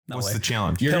What's the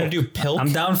challenge? You're going to do pilk?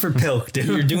 I'm down for pilk, dude.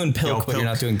 You're doing pilk, but pilk. you're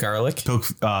not doing garlic? Pilk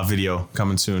video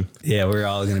coming soon. Yeah, we're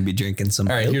all going to be drinking some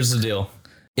All right, pilk. here's the deal.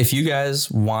 If you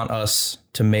guys want us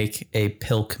to make a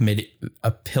pilk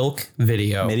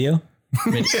video, Video?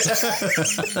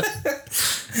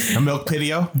 A milk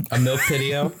video. a milk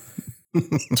video,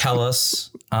 tell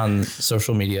us on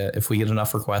social media. If we get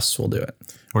enough requests, we'll do it.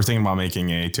 We're thinking about making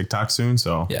a TikTok soon.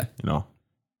 So, Yeah. you know.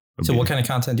 So what kind of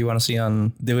content do you want to see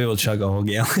on? Then we will chug a whole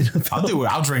gallon of pilk.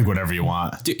 I'll drink whatever you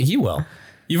want. Dude, you will.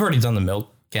 You've already done the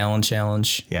milk gallon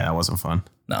challenge. Yeah, that wasn't fun.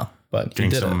 No, but you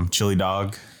Drink did some it. chili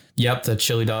dog. Yep, the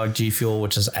chili dog G Fuel,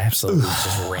 which is absolutely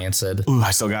just rancid. Ooh,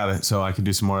 I still got it. So I could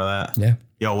do some more of that. Yeah.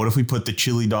 Yo, what if we put the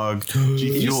chili dog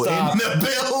G Fuel in Stop. the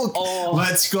milk? Oh.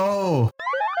 Let's go.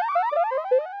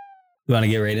 You want to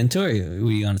get right into it? Or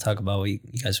we want to talk about what you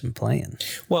guys have been playing?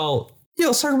 Well, yeah,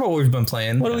 let's talk about what we've been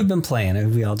playing. What have we been playing?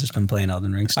 Have we all just been playing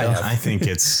Elden Ring stuff? I think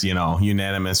it's,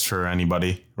 unanimous for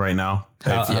anybody right now.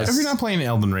 If you're not playing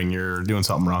Elden Ring, you're doing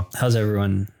something wrong. How's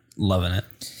everyone loving it?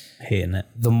 Hating it?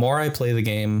 The more I play the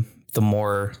game, the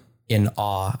more in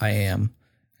awe I am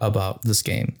about this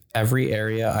game. Every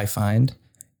area I find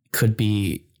could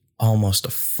be almost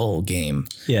a full game.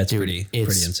 Yeah, it's Dude, pretty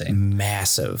it's insane.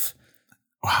 massive.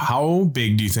 How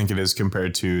big do you think it is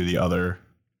compared to the other?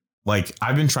 Like,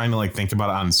 I've been trying to think about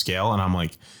it on scale, and I'm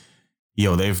like,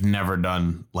 yo, they've never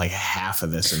done like half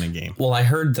of this in a game. Well, I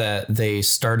heard that they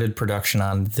started production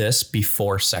on this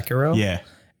before Sekiro. Yeah.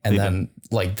 And then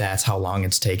that's how long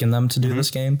it's taken them to do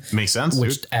this game. Makes sense,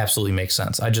 Which dude. absolutely makes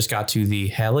sense. I just got to the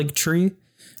Halig tree.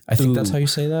 I think that's how you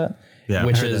say that. Yeah.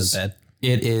 Which I heard is that's bad.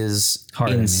 it is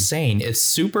Hard, I mean. insane. It's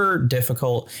super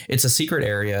difficult. It's a secret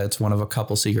area. It's one of a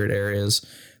couple secret areas,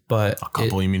 but A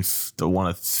couple, you mean the one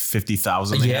of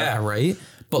 50,000? yeah, right.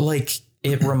 But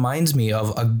it reminds me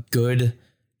of a good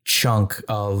chunk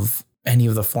of any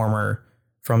of the former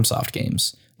FromSoft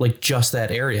games, just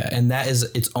that area. And that is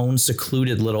its own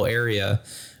secluded little area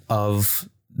of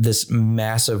this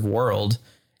massive world.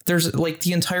 There's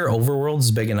the entire overworld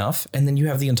is big enough. And then you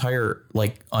have the entire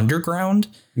underground.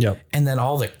 Yep. And then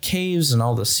all the caves and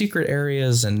all the secret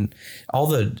areas and all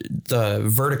the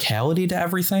verticality to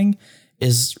everything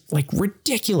is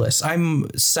ridiculous. I'm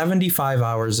 75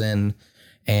 hours in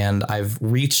and I've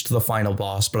reached the final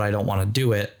boss, but I don't want to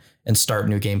do it and start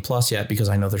New Game Plus yet because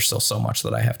I know there's still so much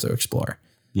that I have to explore.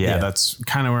 Yeah, that's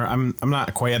kind of where I'm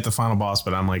not quite at the final boss,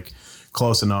 but I'm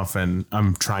close enough, and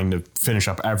I'm trying to finish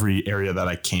up every area that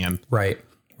I can. Right.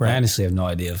 I honestly have no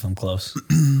idea if I'm close.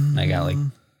 I got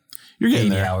You're getting 80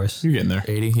 there. hours. You're getting there.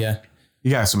 80. Yeah.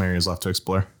 You got some areas left to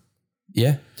explore.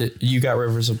 Yeah. You got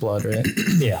Rivers of Blood, right?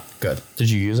 Yeah. Good. Did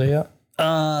you use it yet?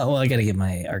 Well, I got to get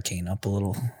my arcane up a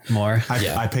little more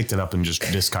I picked it up and just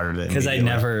discarded it because I immediately.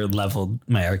 never leveled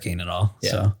my arcane at all. Yeah.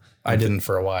 So I didn't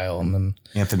for a while, and then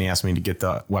Anthony asked me to get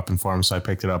the weapon for him, so I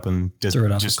picked it up and Threw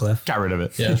it off just a cliff. got rid of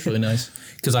it. yeah, it's really nice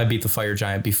because I beat the fire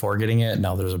giant before getting it.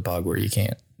 Now there's a bug where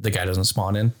the guy doesn't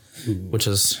spawn in, which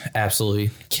is absolutely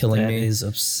killing that me. is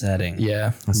upsetting.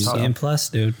 Yeah. tough. Game Plus,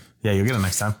 dude. Yeah, you'll get it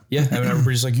next time. Yeah. I mean,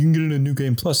 everybody's like, you can get it in New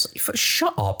Game Plus.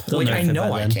 Shut up. They'll nerf I it know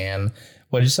by I then. can.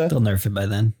 What did you say? They'll nerf it by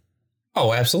then.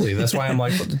 Oh, absolutely. That's why I'm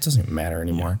like, well, it doesn't matter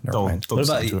anymore. Never They'll mind. What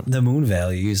about stick to it. the Moon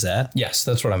Veil? You use that? Yes,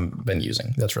 that's what I've been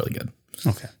using. That's really good.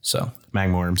 Okay. So,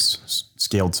 Magmorm's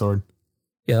scaled sword?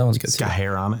 yeah, that one's good It's too. got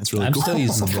hair on it. It's really I'm cool. still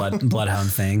using the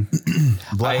Bloodhound thing.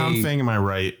 Bloodhound thing in my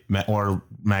right, or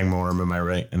Magmorm in my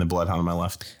right, and the Bloodhound on my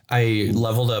left. I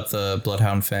leveled up the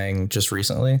Bloodhound Fang just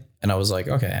recently, and I was like,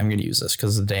 okay, I'm going to use this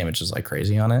because the damage is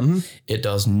crazy on it. It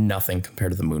does nothing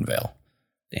compared to the Moon Veil.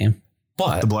 Damn. The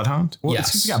But, Bloodhound? Well,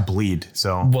 Yes. it's got bleed,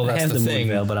 so well, I that's have the the Moon thing.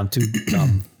 Veil, but I'm too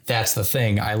dumb. That's the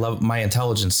thing. I love my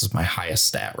intelligence is my highest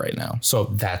stat right now. So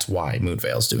that's why Moon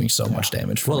Veil is doing so much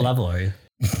damage for What me. level are you?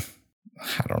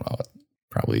 I don't know.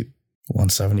 Probably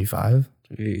 175.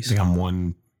 I think I'm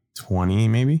 120,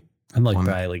 maybe. I'm One-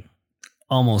 probably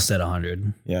almost at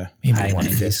 100. Yeah, Maybe High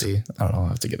 150. I don't know. I'll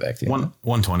have to get back to you.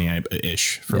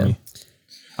 120-ish for Yeah. me.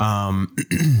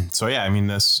 So yeah, I mean,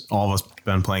 all of us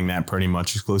been playing that pretty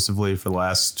much exclusively for the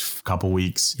last couple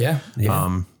weeks. Yeah.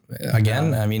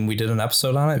 Again, I mean, we did an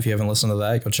episode on it. If you haven't listened to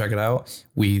that, go check it out.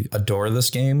 We adore this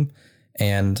game.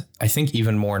 And I think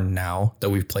even more now that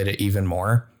we've played it even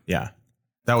more. Yeah,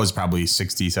 that was probably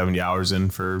 60, 70 hours in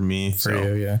for me. For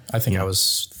you, yeah. I think I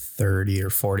was 30 or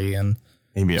 40 and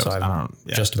Maybe so I I've don't know.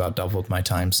 Yeah. just about doubled my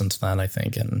time since then, I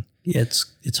think. And Yeah,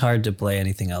 it's hard to play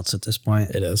anything else at this point.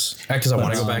 it is. Because I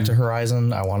want to go back to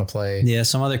Horizon. I want to play. Yeah,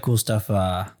 some other cool stuff.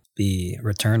 The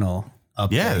Returnal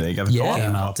update Yeah, they got the co-op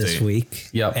came out this update. week.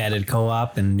 Yep. Added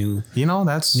co-op and new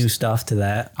That's stuff to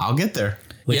that. I'll get there.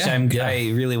 which Yeah,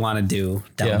 I really want to do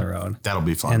down the road. That'll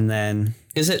be fun. And then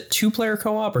Is it 2-player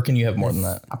co-op or can you have more than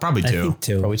that? Probably I two. think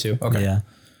 2. Probably 2. Okay. Yeah.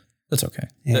 That's okay.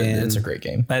 And It's a great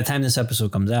game. by the time this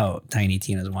episode comes out, Tiny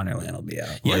Tina's Wonderland will be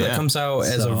out. Yeah, that comes out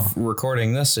as of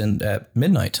recording this at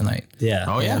midnight tonight. Yeah.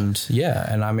 Oh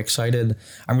yeah. And I'm excited.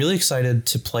 I'm really excited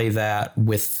to play that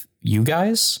with you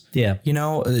guys. Yeah. You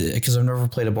know, because I've never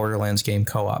played a Borderlands game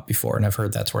co-op before, and I've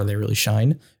heard that's where they really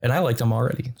shine. And I like them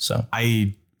already. So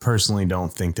I personally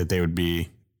don't think that they would be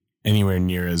anywhere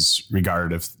near as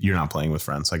regarded if you're not playing with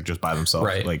friends, like just by themselves.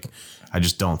 Right. Like, I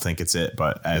just don't think it's it.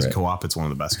 But as co-op, it's one of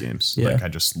the best games. Yeah. Like, I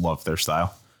just love their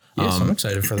style. yes, I'm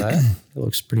excited for that. It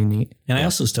looks pretty neat. And I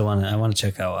also still want to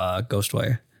check out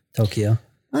Ghostwire Tokyo.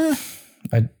 I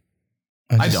just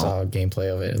don't. saw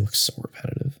gameplay of it. It looks so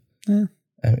repetitive.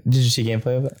 Did you see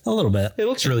gameplay of it? A little bit. It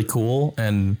looks really cool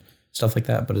and stuff like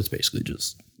that, but it's basically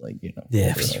just like, you know,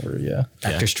 Yeah. over and over. Yeah.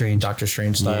 Doctor Strange. Doctor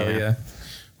Strange style. Yeah.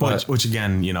 Yeah. Which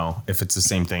again, you know, if it's the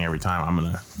same thing every time, I'm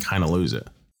going to kind of lose it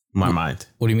in my mind.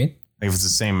 What do you mean? Like if it's the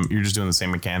same, you're just doing the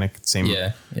same mechanic, same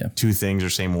Yeah. two things or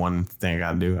same one thing I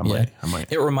got to do. I'm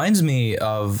like, It reminds me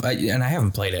of, and I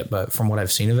haven't played it, but from what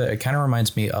I've seen of it, it kind of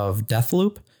reminds me of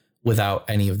Deathloop without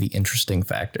any of the interesting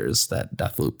factors that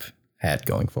Deathloop had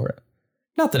going for it.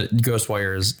 Not that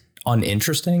Ghostwire is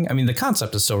uninteresting. I mean, the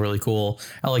concept is still really cool.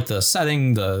 I like the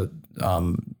setting, the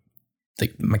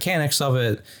mechanics of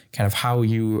it, kind of how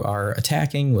you are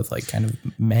attacking with like kind of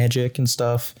magic and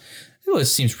stuff. It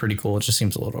seems pretty cool. It just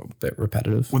seems a little bit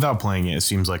repetitive. without playing it, it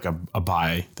seems like a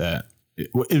buy that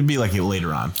it'd be like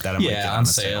later on that I might get On a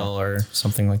sale or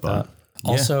something like that.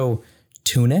 yeah. Also,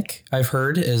 Tunic, I've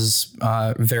heard, is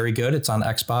very good. It's on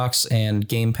Xbox and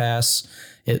Game Pass.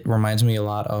 It reminds me a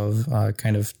lot of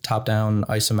kind of top-down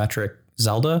isometric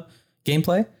Zelda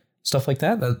gameplay, stuff like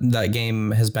that. That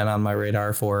game has been on my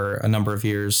radar for a number of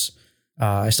years.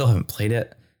 I still haven't played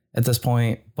it at this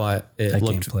point, but it I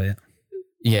looked... can't play it.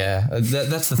 Yeah,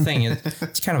 that's the thing.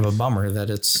 It's kind of a bummer that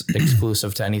it's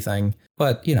exclusive to anything.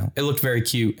 But, you know, it looked very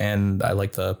cute, and I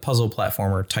like the puzzle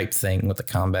platformer type thing with the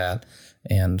combat.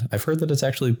 And I've heard that it's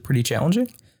actually pretty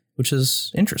challenging, which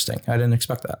is interesting. I didn't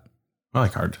expect that. I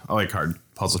like hard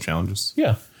puzzle challenges.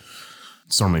 Yeah.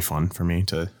 It's normally fun for me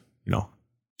to, you know,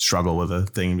 struggle with a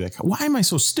thing and be like, why am I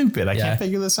so stupid? I can't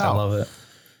figure this out. I love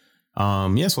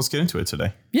it. Yes, let's get into it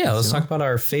today. Yeah, let's talk about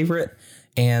our favorite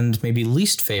and maybe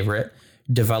least favorite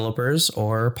developers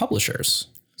or publishers.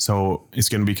 So it's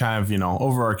going to be kind of, you know,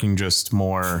 overarching, just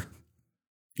more,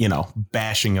 you know,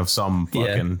 bashing of some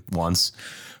fucking ones.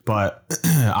 But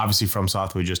obviously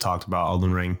FromSoft, we just talked about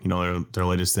Elden Ring, you know, their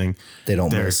latest thing. They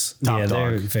don't They're miss. top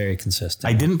They're dog. very consistent.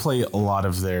 I didn't play a lot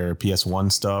of their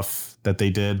PS1 stuff that they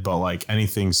did, but like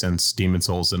anything since Demon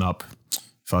Souls and up,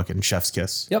 fucking chef's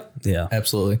kiss. Yep. Yeah.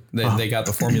 Absolutely. They got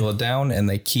the formula down and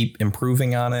they keep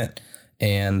improving on it.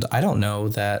 And I don't know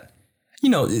that, you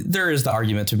know, there is the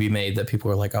argument to be made that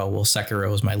people are like, oh, well,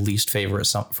 Sekiro is my least favorite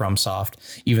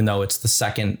FromSoft, even though it's the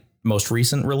second most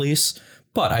recent release.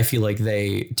 But I feel like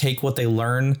they take what they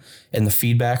learn and the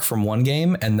feedback from one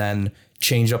game and then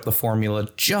change up the formula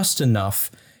just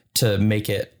enough to make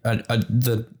it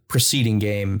the preceding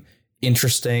game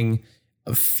interesting,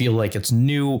 feel like it's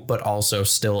new, but also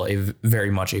still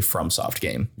very much a FromSoft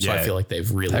game. So I feel like they've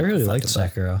really... I really liked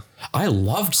Sekiro. I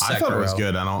loved Sekiro. I thought it was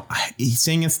good.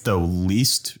 Saying it's the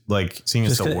least, like saying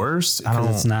it's the worst. I don't.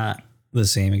 It's not the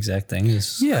same exact thing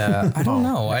as Yeah, I don't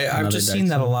know. I've just Dark seen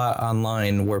that a Souls. lot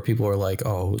online where people are like,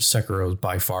 oh, Sekiro is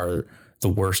by far the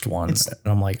worst one. And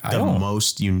I'm like, I the don't.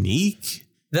 most unique.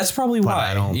 That's probably But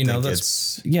why. I don't you know, think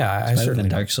that's it's. yeah. I better certainly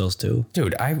than Dark Souls 2.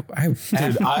 Dude, I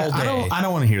Dude, all day. I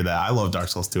don't want to hear that. I love Dark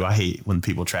Souls 2. I hate when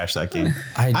people trash that game.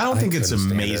 I don't think it's couldn't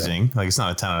stand it. amazing. Like it's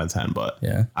not a 10 out of 10, but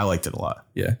Yeah. I liked it a lot.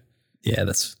 Yeah. Yeah,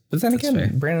 that's But then That's again,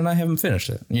 fair. Brandon and I haven't finished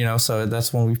it, you know, so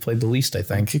that's when we've played the least, I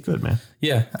think. Keep good, man.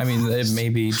 Yeah. I mean, it may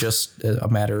be just a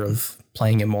matter of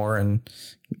playing it more and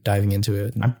diving into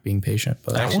it and being patient.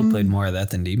 But I actually played more of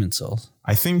that than Demon Souls.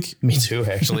 I think me too,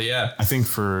 actually. Yeah. I think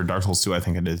for Dark Souls 2, I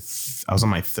was on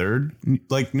my third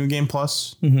like New Game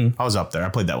Plus. I was up there. I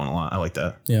played that one a lot. I like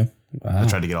that. Yeah. I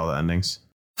tried to get all the endings.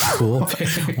 Cool.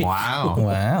 Wow.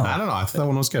 Wow. I don't know. I thought that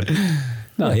one was good.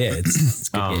 No, yeah, it's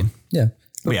a good game. Yeah.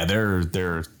 But yeah,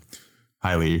 they're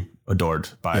highly adored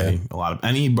by a lot of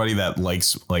anybody that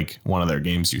likes like one of their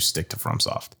games. You stick to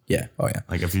FromSoft. Yeah. Oh yeah.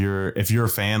 Like if you're a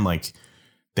fan, like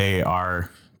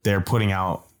they're putting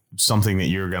out something that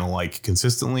you're gonna like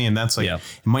consistently, and that's like it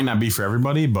might not be for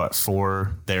everybody, but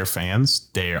for their fans,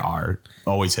 they are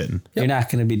always hitting. You're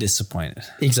not going to be disappointed.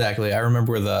 Exactly. I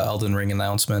remember the Elden Ring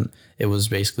announcement. It was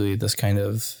basically this kind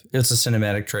of, it's a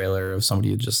cinematic trailer of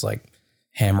somebody just like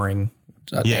hammering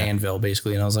Anvil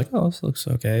basically, and I was like, oh, this looks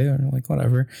okay, or like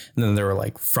whatever. And then they were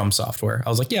like From Software. I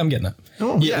was like, yeah, I'm getting it.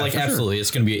 Oh, yeah, like absolutely,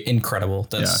 it's gonna be incredible.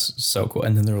 That's so cool.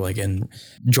 And then they were like, and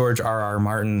George R.R.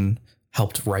 Martin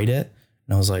helped write it,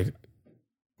 and I was like,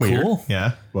 cool.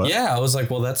 Yeah. What? Yeah, I was like,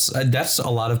 well, that's a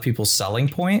lot of people's selling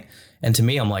point. And to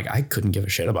me, I'm like, I couldn't give a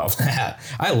shit about that.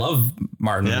 I love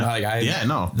Martin.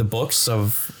 Yeah. The books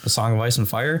of The Song of Ice and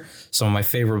Fire, some of my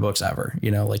favorite books ever.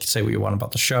 You know, like say what you want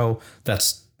about the show.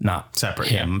 That's not separate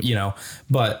him, you know.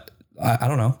 But I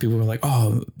don't know. People were like,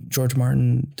 oh, George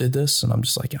Martin did this. And I'm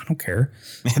just like, I don't care.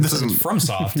 This is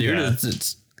FromSoft, dude. Yeah.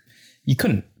 It's you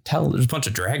couldn't tell. There's a bunch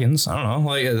of dragons. I don't know.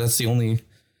 Like that's the only...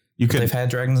 They've had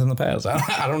dragons in the past.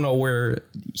 I don't know where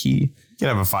he... You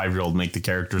could have a 5-year-old make the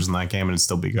characters in that game and it'd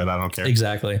still be good. I don't care.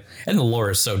 Exactly. And the lore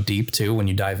is so deep too when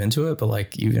you dive into it. But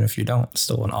like, even if you don't, it's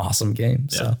still an awesome game.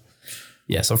 So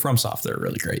so FromSoft, they're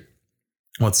really great.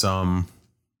 What's a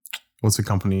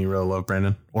company you really love,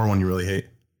 Brandon? Or one you really hate?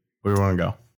 Where do we want to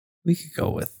go? We could go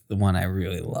with the one I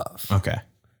really love. Okay.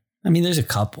 I mean, there's a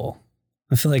couple.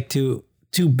 I feel like two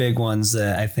big ones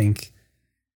that I think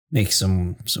make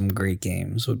some great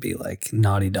games would be like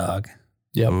Naughty Dog.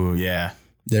 Yep. Oh yeah.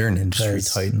 They're an industry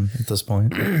titan at this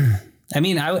point. I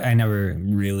mean, I never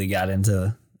really got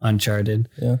into Uncharted.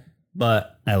 Yeah.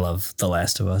 But I love The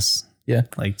Last of Us. Yeah.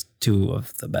 Like 2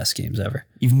 of the best games ever.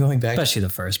 Even going back, especially the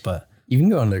first, but even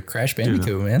going to Crash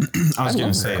Bandicoot, man. I was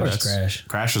going to say Crash.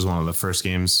 Crash was one of the first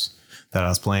games that I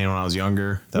was playing when I was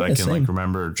younger that I can like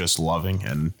remember just loving.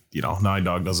 And you know, Naughty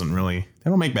Dog they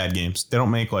don't make bad games. They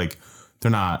don't make they're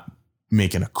not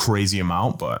making a crazy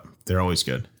amount, but they're always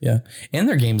good. Yeah. And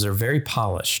their games are very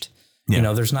polished. Yeah. You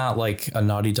know, there's not like a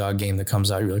Naughty Dog game that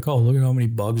comes out. You're like, oh, look at how many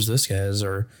bugs this has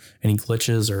or any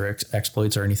glitches or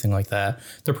exploits or anything like that.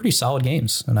 They're pretty solid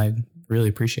games. And I really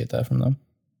appreciate that from them.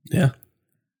 Yeah.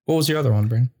 What was your other one,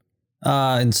 Brandon?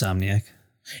 Insomniac.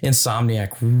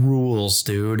 Insomniac rules,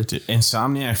 dude.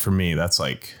 Insomniac for me, that's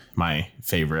like my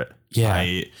favorite.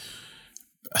 Yeah.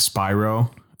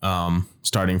 Spyro,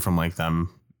 starting from like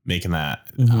them making that,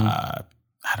 I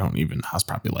was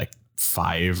probably like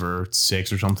 5 or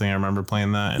 6 or something. I remember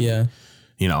playing that. And,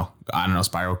 you know, I don't know,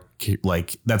 Spyro,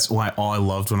 like that's why all I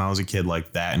loved when I was a kid,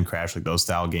 like that and Crash, like those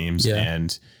style games. Yeah.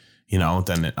 And, you know,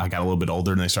 then I got a little bit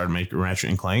older and they started making Ratchet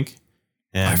and Clank.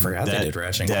 And I forgot they did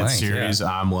Ratchet and Clank. That series,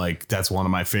 I'm like, that's one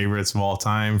of my favorites of all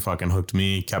time. Fucking hooked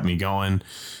me, kept me going.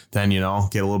 Then, you know,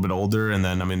 get a little bit older. And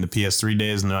then I'm in the PS3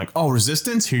 days and they're like, oh,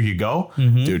 Resistance, here you go.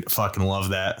 Dude, fucking love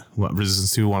that.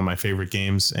 Resistance 2, one of my favorite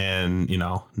games. And, you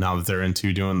know, now that they're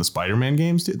into doing the Spider-Man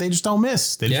games, dude, they just don't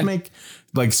miss. They just make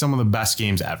like some of the best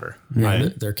games ever.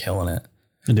 Right? They're killing it.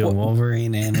 They're doing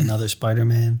Wolverine and another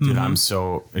Spider-Man. Dude, I'm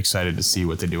so excited to see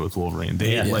what they do with Wolverine.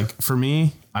 Like, for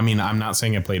me, I mean, I'm not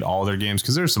saying I played all their games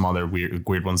because there's some other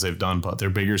weird ones they've done, but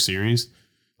their bigger series,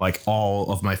 like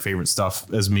all of my favorite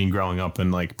stuff as me growing up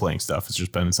and like playing stuff, it's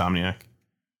just been Insomniac.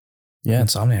 Yeah,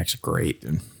 Insomniac's great.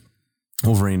 Dude.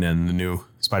 Wolverine and the new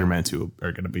Spider-Man 2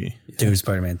 are going to be. Dude,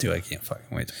 Spider-Man 2, I can't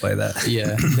fucking wait to play that.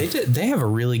 Yeah, they have a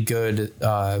really good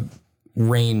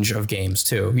range of games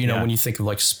too. You know, when you think of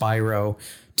like Spyro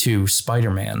to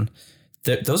Spider-Man,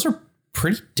 those are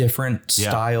pretty different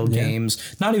style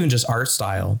games. Not even just art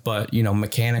style, but you know,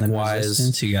 mechanic wise.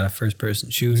 Resistance, you got a first person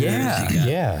shooter.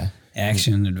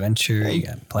 Action, adventure, you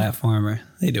got platformer.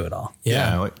 They do it all.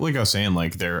 Yeah, like I was saying,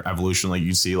 like their evolution, like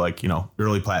you see, like, you know,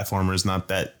 early platformers not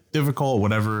that difficult,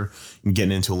 whatever, and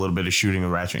getting into a little bit of shooting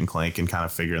with Ratchet and Clank and kind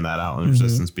of figuring that out, and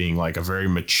Resistance being like a very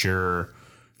mature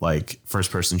like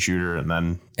first person shooter.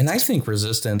 And I think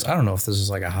Resistance, I don't know if this is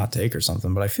like a hot take or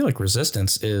something, but I feel like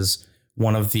Resistance is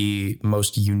one of the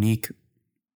most unique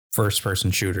first person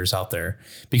shooters out there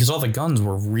because all the guns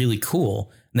were really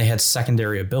cool and they had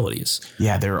secondary abilities.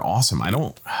 Yeah, they're awesome. I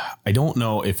don't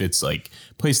know if it's like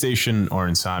PlayStation or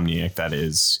Insomniac that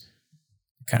is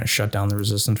kind of shut down the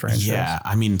Resistance franchise. Yeah,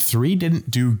 I mean 3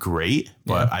 didn't do great,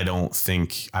 but I don't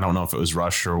know if it was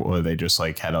rushed or they just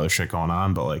like had other shit going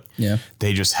on, but like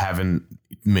they just haven't.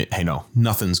 Hey, no,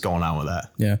 nothing's going on with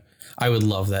that. Yeah, I would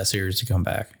love that series to come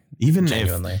back. Even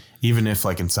if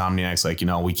like Insomniac's like, you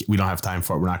know, we don't have time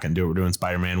for it, we're not going to do it. We're doing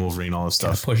Spider-Man, Wolverine, all this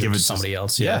stuff. Push it to somebody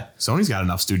else. Yeah, Sony's got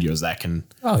enough studios that can.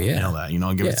 Handle that. You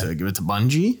know, give it to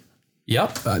Bungie.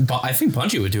 Yep, but I think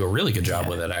Bungie would do a really good job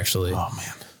with it. Actually. Oh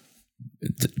man.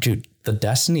 Dude, the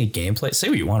Destiny gameplay, say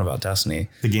what you want about Destiny.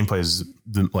 The gameplay is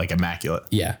like immaculate.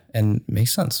 Yeah. And it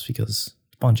makes sense because it's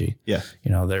Bungie. Yeah.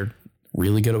 You know, they're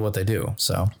really good at what they do.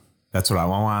 So that's what I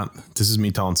want. This is me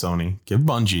telling Sony, give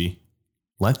Bungie,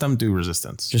 let them do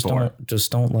Resistance. Just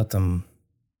don't let them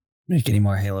make any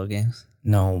more Halo games.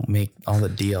 No, make all the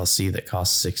DLC that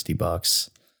costs $60.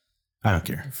 I don't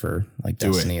care. for like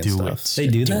Destiny and stuff. They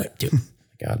do that? Do it.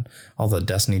 God, all the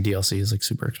Destiny DLC is like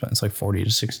super expensive. It's like $40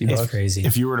 to $60. It's crazy.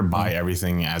 If you were to buy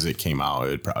everything as it came out,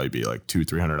 it would probably be like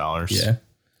 $200-$300. Yeah.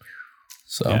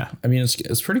 So I mean,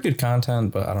 it's pretty good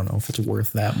content, but I don't know if it's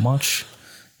worth that much,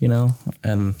 you know.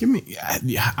 And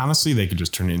honestly, they could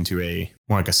just turn it into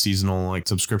more like a seasonal like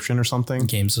subscription or something.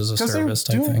 Games as a service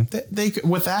type thing. They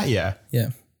with that, yeah,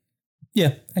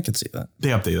 I could see that. They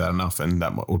update that enough, and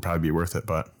that would probably be worth it.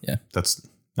 But that's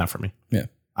not for me. Yeah.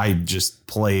 I just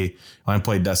play when I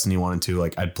played Destiny 1 and 2,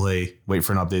 like I'd wait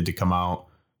for an update to come out,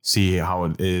 see how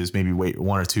it is, maybe wait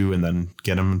 1 or 2 and then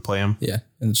get them and play them. Yeah.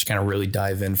 And just kind of really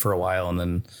dive in for a while and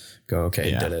then go,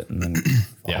 okay, did it. And then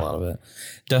fall out of it.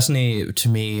 Destiny, to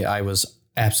me, I was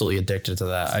absolutely addicted to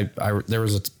that. There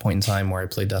was a point in time where I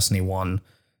played Destiny 1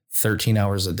 13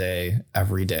 hours a day,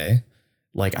 every day.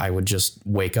 Like I would just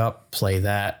wake up, play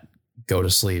that, go to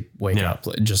sleep, wake up,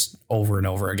 just over and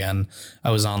over again.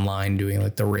 I was online doing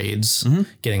like the raids,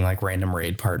 getting like random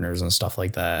raid partners and stuff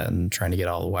like that, and trying to get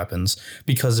all the weapons,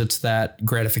 because it's that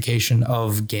gratification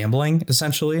of gambling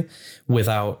essentially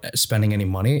without spending any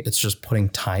money. It's just putting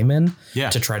time in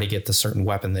to try to get the certain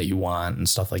weapon that you want and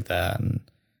stuff like that. And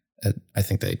I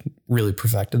think they really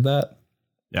perfected that.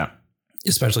 Yeah.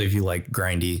 Especially if you like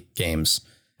grindy games.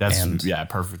 That's a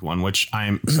perfect one, which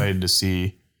I'm excited to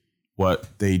see what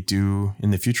they do in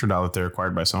the future now that they're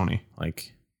acquired by Sony.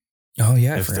 Like,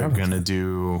 if they're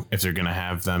gonna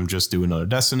have them just do another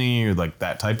Destiny or like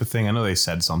that type of thing. I know they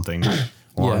said something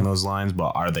along those lines,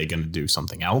 but are they gonna do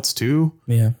something else too?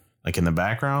 Yeah, like in the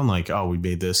background, like, oh, we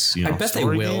made this. I bet they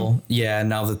will. Game? Yeah,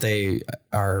 now that they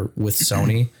are with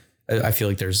Sony, I feel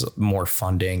like there's more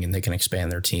funding and they can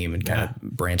expand their team and kind of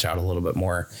branch out a little bit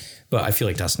more. But I feel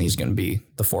like Destiny is going to be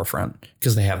the forefront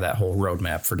because they have that whole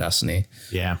roadmap for Destiny.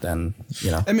 Yeah. Then,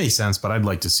 it makes sense, but I'd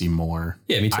like to see more.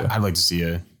 Yeah, me too. I'd like to see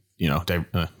a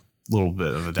little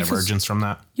bit of a divergence from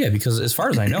that. Yeah, because as far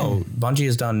as I know, Bungie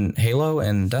has done Halo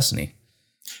and Destiny.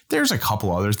 There's a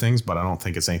couple other things, but I don't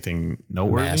think it's anything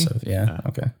noteworthy. Massive. Yeah.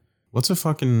 Okay. What's a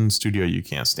fucking studio you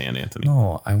can't stand, Anthony?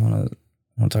 No, I want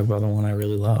to talk about the one I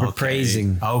really love. We're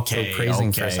praising. Okay. For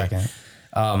a second.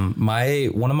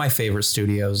 One of my favorite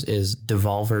studios is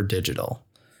Devolver Digital.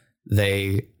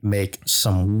 They make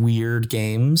some weird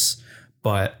games,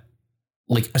 but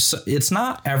like it's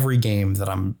not every game that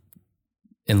I'm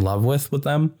in love with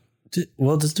them.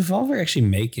 Well, does Devolver actually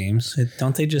make games?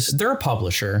 Don't they just? They're a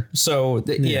publisher, so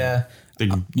yeah. They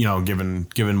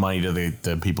giving money to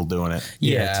the people doing it.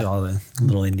 Yeah, to all the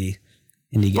little indie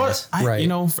guys.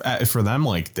 But for them,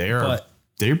 like they're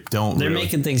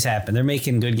making things happen. They're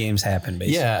making good games happen,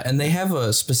 basically. Yeah, and they have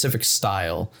a specific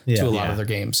style to a lot of their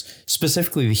games.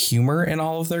 Specifically, the humor in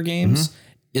all of their games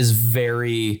is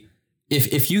very...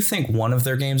 If you think one of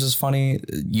their games is funny,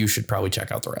 you should probably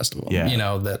check out the rest of them. Yeah. You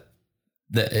know, that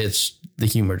it's the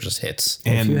humor just hits.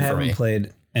 And if you haven't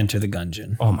played Enter the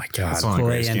Gungeon. Oh my God.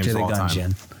 Play Enter the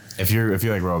Gungeon. If you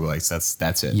like roguelikes,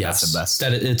 that's it. Yes. That's the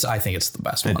best. I think it's the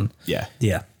best one. Yeah.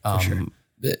 Yeah. For sure.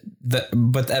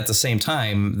 But at the same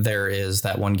time, there is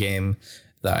that one game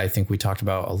that I think we talked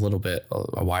about a little bit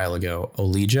a while ago,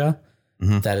 Olija.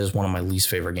 That is one of my least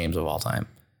favorite games of all time.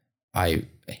 I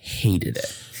hated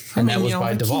it. And that was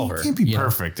by Devolver. It can't be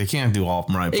perfect. They can't do all of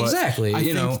them right. Exactly. But I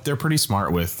think they're pretty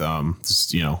smart with, the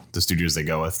studios they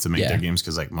go with to make their games.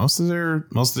 Cause like most of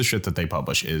the shit that they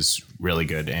publish is really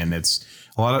good. And it's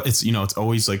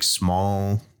always like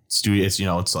small studios,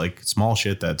 it's like small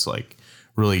shit that's like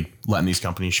really letting these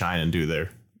companies shine and do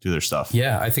their stuff.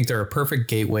 Yeah. I think they're a perfect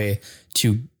gateway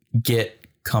to get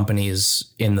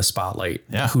companies in the spotlight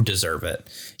who deserve it,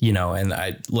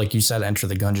 and like you said, Enter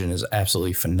the Gungeon is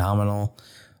absolutely phenomenal.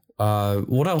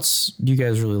 What else do you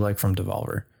guys really like from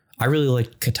Devolver? I really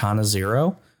like Katana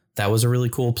Zero. That was a really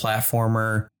cool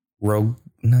platformer,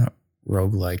 not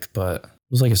roguelike, but it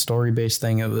was like a story-based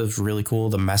thing. It was really cool.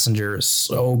 The Messenger is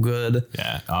so good.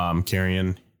 Yeah.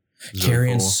 Carrion.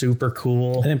 Carrion's super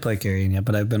cool. I didn't play Carrion yet,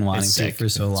 but I've been wanting to for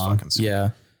so long. Yeah.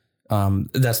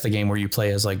 That's the game where you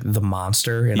play as like the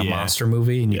monster in a monster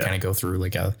movie, and you kind of go through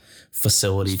like a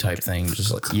facility type thing.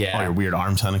 Just like, all your weird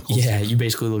arm tentacles. Yeah. You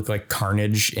basically look like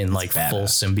Carnage in like full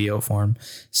symbiote form.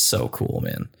 So cool,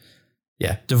 man.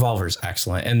 Yeah. Devolver's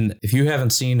excellent. And if you haven't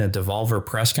seen a Devolver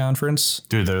press conference,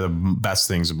 dude, they're the best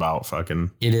things about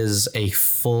fucking. It is a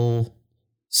full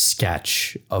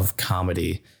sketch of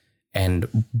comedy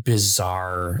and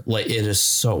bizarre. Like, it is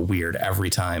so weird every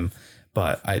time.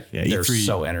 But they're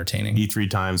so entertaining. E3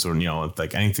 times when,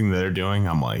 like anything that they're doing,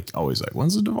 I'm like always like,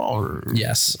 when's the Devolver?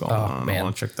 Yes. Man. I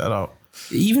want to check that out.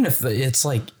 Even if it's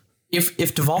like, If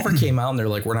Devolver came out and they're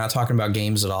like, we're not talking about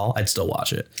games at all, I'd still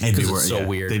watch it. Because it's so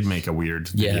weird. They'd make a weird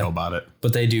video about it.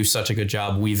 But they do such a good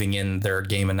job weaving in their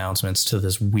game announcements to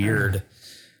this weird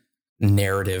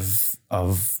narrative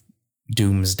of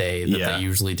doomsday that they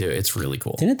usually do. It's really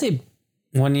cool. Didn't they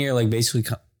one year like basically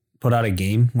put out a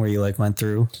game where you like went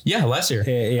through? Yeah, last year.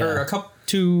 Yeah. Or a couple,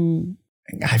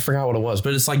 I forgot what it was,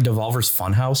 but it's like Devolver's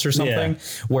Funhouse or something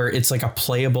where it's like a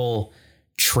playable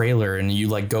trailer and you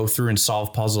like go through and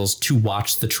solve puzzles to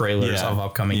watch the trailers of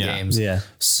upcoming games. Yeah.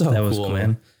 So that was cool,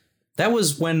 man. That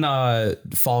was when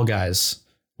Fall Guys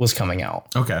was coming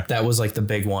out. Okay. That was like the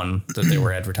big one that they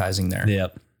were advertising there.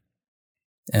 Yep.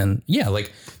 And yeah,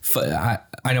 like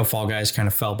I know Fall Guys kind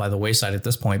of fell by the wayside at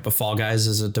this point, but Fall Guys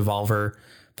is a Devolver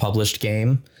published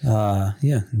game.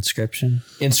 Inscription.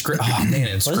 Inscription.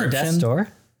 Was it Death's Door?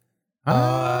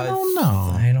 I don't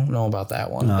know. I don't know about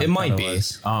that one. It might be.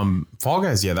 Fall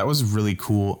Guys, that was really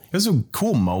cool. It was a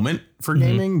cool moment for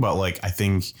gaming, but like I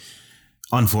think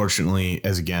unfortunately,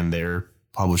 as again, they're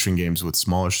publishing games with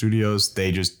smaller studios,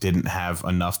 they just didn't have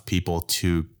enough people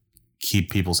to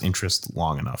keep people's interest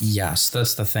long enough. Yes,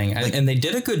 that's the thing. And they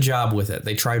did a good job with it.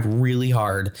 They tried really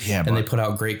hard and they put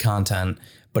out great content,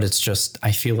 but it's just,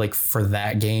 I feel like for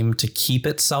that game to keep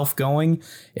itself going,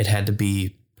 it had to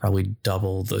be probably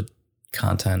double the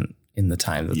content in the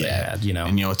time that they had,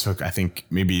 And, it took, I think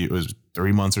maybe it was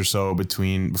 3 months or so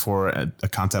before a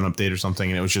content update or something.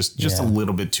 And it was just a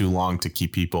little bit too long to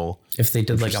keep people. If they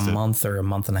did like a month or a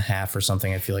month and a half or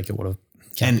something, I feel like it would have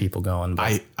kept people going.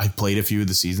 But I played a few of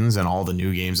the seasons and all the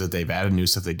new games that they've added, new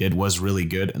stuff they did was really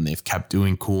good. And they've kept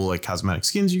doing cool, like cosmetic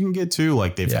skins you can get to.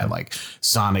 Like they've had like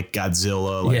Sonic,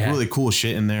 Godzilla, like really cool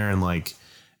shit in there. And like,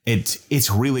 it's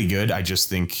really good. I just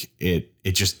think it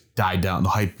just died down. The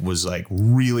hype was like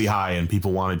really high and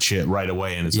people wanted shit right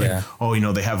away. And it's like,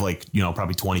 they have like,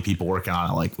 probably 20 people working on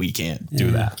it. Like we can't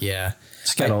do that. Yeah.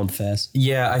 It's got old fast.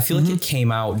 Yeah. I feel like it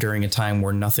came out during a time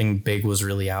where nothing big was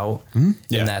really out in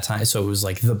that time. So it was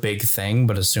like the big thing.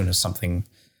 But as soon as something,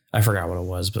 I forgot what it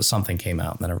was, but something came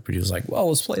out and then everybody was like, well,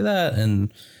 let's play that.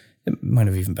 And it might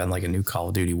have even been like a new Call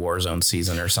of Duty Warzone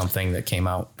season or something that came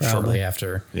out shortly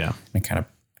after. Yeah. And kind of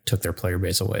took their player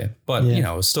base away, but it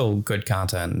was still good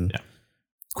content and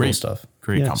great stuff.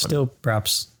 Great company. Still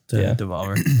props to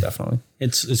Devolver. Definitely.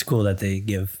 It's cool that they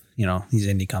give, these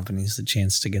indie companies the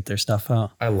chance to get their stuff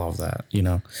out. I love that.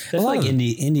 I feel like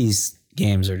indies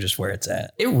games are just where it's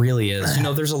at. It really is.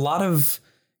 There's a lot of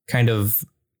kind of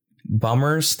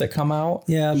bummers that come out.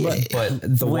 Yeah, but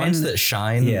the ones that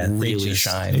shine really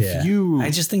shine.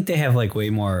 I just think they have like way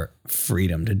more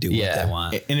freedom to do what they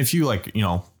want. And if you like,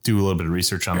 do a little bit of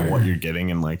research on what you're getting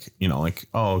and like,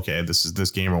 oh, okay, this is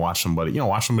this game, or watch somebody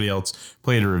else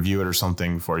play it or review it or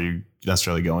something before you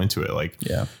necessarily go into it. Like,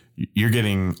 you're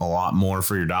getting a lot more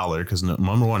for your dollar because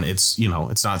number one, it's,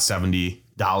 it's not $70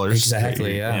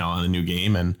 exactly on a new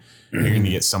game, and you're going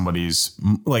to get somebody's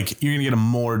like, you're going to get a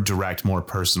more direct, more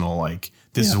personal, like,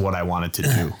 this is what I wanted to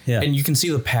do. And you can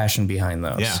see the passion behind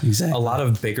those. Yeah, exactly. A lot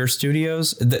of bigger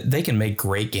studios, they can make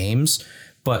great games,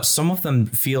 but some of them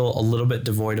feel a little bit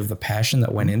devoid of the passion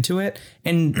that went into it.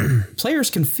 And players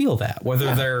can feel that,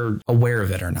 whether they're aware of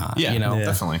it or not.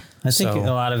 Definitely. I think a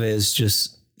lot of it is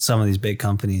just some of these big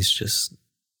companies just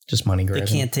money grabbing.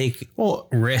 They can't take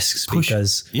risks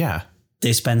because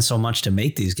they spend so much to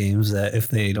make these games that if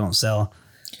they don't sell,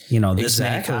 this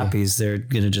many copies, they're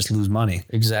going to just lose money.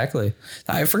 Exactly.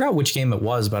 I forgot which game it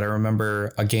was, but I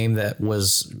remember a game that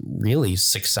was really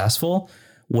successful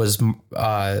was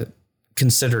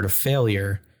considered a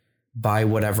failure by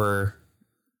whatever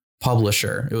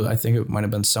publisher. I think it might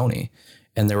have been Sony.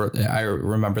 And I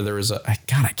remember there was I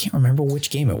can't remember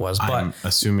which game it was, but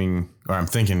I'm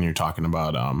thinking you're talking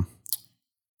about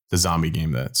the zombie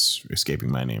game that's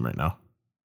escaping my name right now.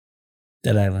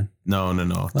 Dead Island. No.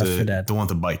 Left 4 Dead. The one with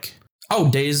the bike.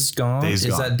 Oh, Days Gone. Is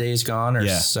that Days Gone or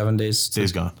 7 Days?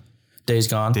 Days Gone. Days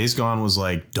Gone. Days Gone was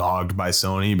like dogged by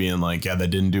Sony, being like, that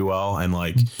didn't do well, and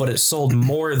like, but it sold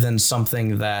more than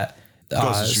something that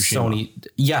Sony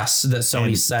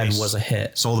said was a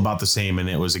hit. Sold about the same, and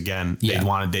it was they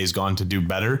wanted Days Gone to do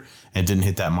better and didn't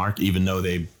hit that mark, even though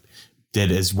they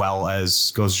did as well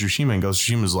as Ghost of Tsushima. And Ghost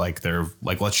of Tsushima is like, they're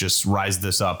like, let's just rise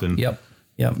this up. And yeah.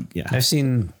 I've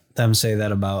seen them say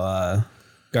that about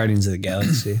Guardians of the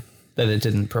Galaxy. That it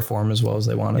didn't perform as well as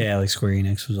they wanted. Yeah, like Square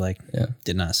Enix was like,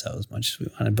 did not sell as much as we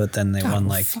wanted, but then they won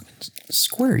like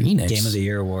Square Enix Game of the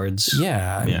Year awards.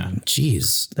 Yeah.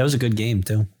 Jeez, that was a good game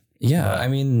too. Yeah, I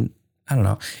mean, I don't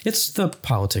know. It's the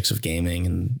politics of gaming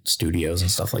and studios and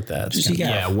stuff like that. Just think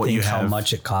how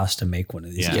much it costs to make one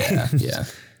of these games. Yeah.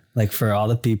 Like for all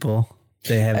the people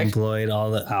they have employed,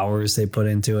 all the hours they put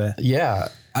into it. Yeah.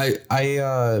 I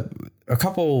a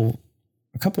couple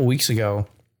weeks ago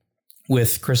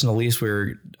with Chris and Elise, we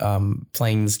were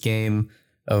playing this game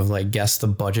of like guess the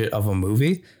budget of a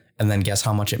movie and then guess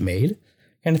how much it made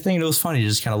kind of thing. And it was funny to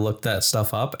just kind of look that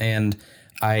stuff up. And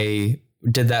I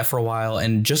did that for a while.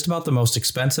 And just about the most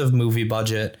expensive movie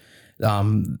budget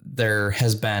there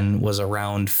has been was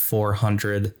around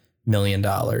 $400 million.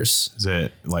 Is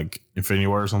it like Infinity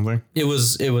War or something? It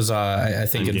was I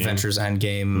think Endgame. Adventures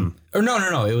Endgame. Or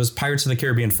no. It was Pirates of the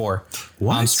Caribbean 4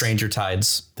 on Stranger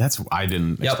Tides. I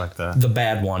didn't expect that. The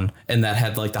bad one. And that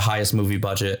had like the highest movie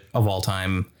budget of all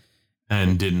time.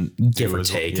 And didn't give or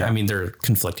take. Yeah. I mean, there are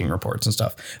conflicting reports and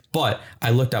stuff. But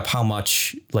I looked up how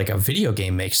much like a video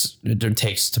game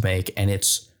takes to make, and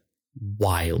it's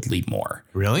wildly more.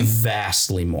 Really?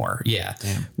 Vastly more. Yeah.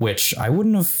 Damn. Which I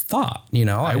wouldn't have thought,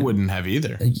 I wouldn't have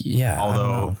either. Yeah.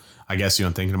 Although I guess,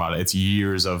 thinking about it, it's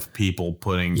years of people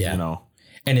putting,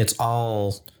 and it's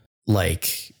all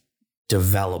like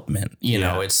development,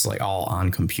 it's like all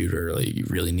on computer. Like you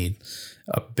really need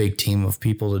a big team of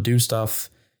people to do stuff.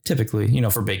 Typically,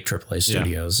 for big AAA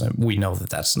studios, we know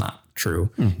that that's not true.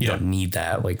 You don't need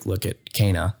that. Like, look at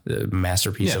Kena, the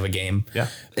masterpiece of a game. Yeah.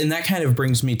 And that kind of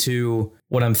brings me to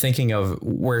what I'm thinking of,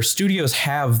 where studios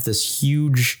have this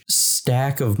huge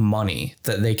stack of money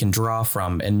that they can draw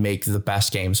from and make the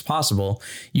best games possible.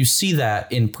 You see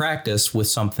that in practice with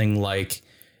something like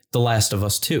The Last of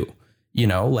Us 2.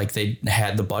 Like they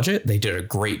had the budget, they did a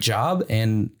great job,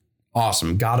 and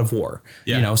awesome. God of War,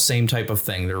 same type of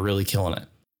thing. They're really killing it.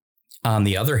 On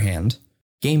the other hand,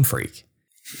 Game Freak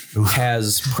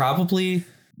has probably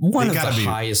one of the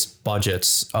highest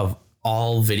budgets of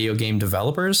all video game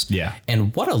developers. Yeah.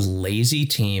 And what a lazy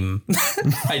team. Dude,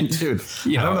 I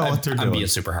don't know what they're doing. I'm being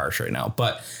super harsh right now,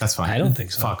 but that's fine. I don't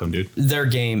think so. Fuck them, dude. Their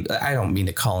game, I don't mean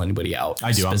to call anybody out.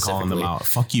 I do. I'm calling them out.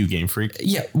 Fuck you, Game Freak.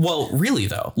 Yeah. Well, really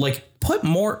though, like put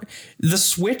more, the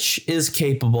Switch is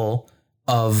capable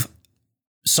of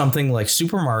something like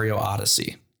Super Mario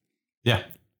Odyssey. Yeah.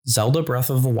 Zelda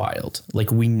Breath of the Wild.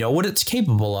 Like, we know what it's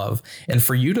capable of. And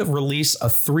for you to release a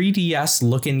 3DS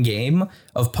looking game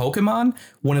of Pokemon,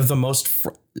 one of the most,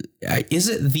 is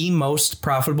it the most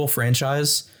profitable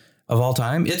franchise of all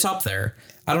time? It's up there.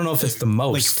 I don't know if it's the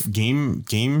most. Like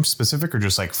game specific or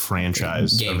just like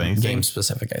franchise? Game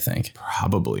specific, I think.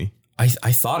 Probably. I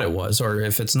thought it was, or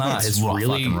if it's not, it's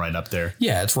really right up there.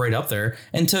 Yeah, it's right up there.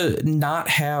 And to not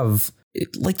have,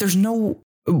 like, there's no,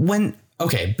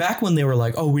 okay, back when they were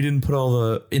like, oh, we didn't put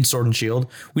all in Sword and Shield,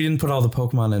 we didn't put all the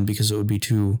Pokemon in because it would be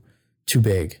too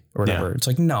big or whatever. Yeah. It's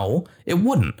like, no, it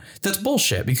wouldn't. That's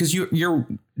bullshit, because you're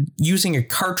using a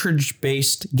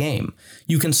cartridge-based game.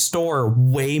 You can store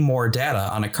way more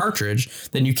data on a cartridge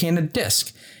than you can a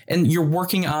disc. And you're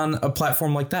working on a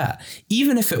platform like that.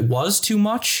 Even if it was too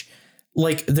much,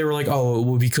 like they were like, oh,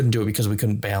 we couldn't do it because we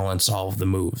couldn't balance all of the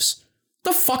moves.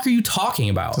 The fuck are you talking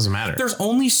about? Doesn't matter. There's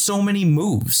only so many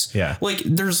moves. Yeah. Like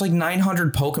there's like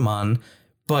 900 Pokemon,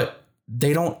 but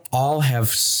they don't all have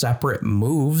separate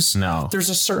moves. No. There's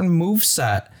a certain move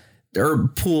set or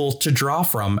pool to draw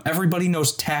from. Everybody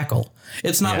knows Tackle.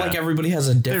 It's not like everybody has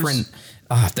a different.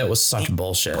 That was such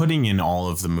bullshit. Putting in all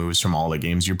of the moves from all the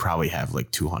games, you probably have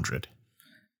like 200.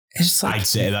 It's like, I'd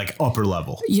say like upper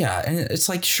level. Yeah. And it's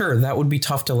like, sure, that would be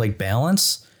tough to like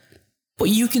balance. But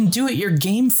you can do it. You're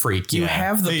Game Freak. You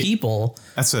have the people.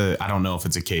 I don't know if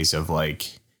it's a case of like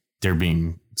they're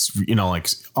being, like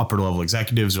upper level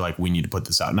executives are like, we need to put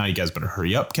this out now. You guys better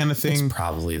hurry up kind of thing. It's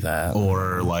probably that.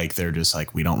 Or like they're just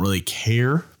like, we don't really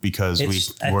care because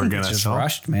we're going to sell.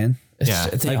 Rushed, man.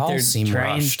 They all seem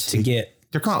rushed to get.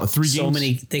 They're coming out with 3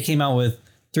 games. They came out with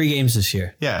 3 games this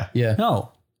year. Yeah. Yeah.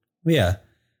 No. Yeah.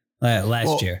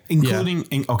 Last year.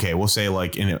 Including, we'll say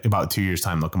like in about 2 years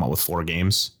time, they'll come out with 4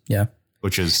 games. Yeah.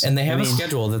 Which is, and they have a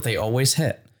schedule that they always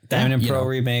hit. Diamond and Pearl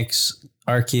remakes,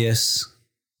 Arceus.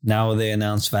 Now they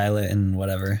announced Violet and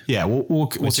whatever. Yeah, we'll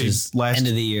say end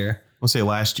of the year. We'll say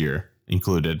last year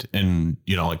included, and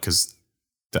like because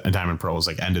Diamond and Pearl was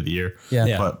like end of the year.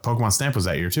 Yeah. But Pokemon Snap was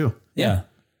that year too. Yeah.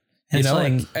 And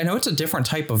I know it's a different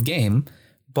type of game,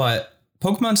 but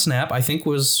Pokemon Snap I think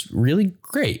was really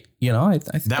great. I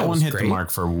think that one hit the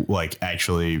mark for like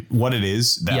actually what it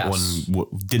is. That one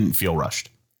didn't feel rushed.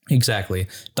 Exactly.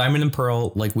 Diamond and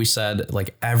Pearl, like we said,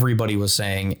 like everybody was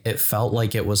saying, it felt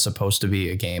like it was supposed to be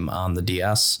a game on the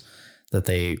DS that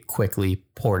they quickly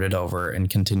ported over and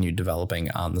continued developing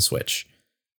on the Switch.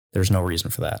 There's no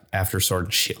reason for that after Sword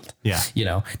and Shield. Yeah.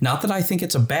 Not that I think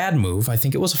it's a bad move. I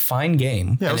think it was a fine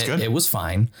game. Yeah, it was good. It was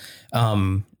fine. I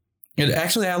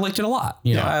liked it a lot.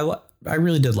 I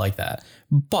really did like that.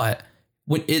 But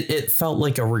when it felt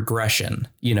like a regression,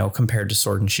 compared to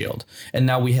Sword and Shield. And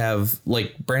now we have,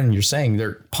 like Brandon, you're saying,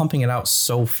 they're pumping it out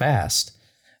so fast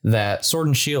that Sword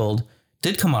and Shield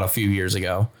did come out a few years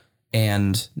ago,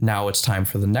 and now it's time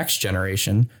for the next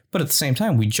generation. But at the same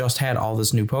time, we just had all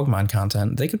this new Pokemon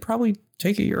content. They could probably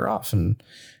take a year off and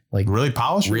really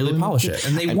polish it,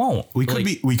 and they won't. We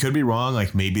could be wrong.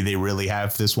 Like maybe they really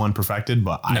have this one perfected,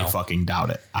 but I fucking doubt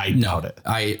it. I doubt it.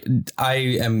 I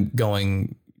am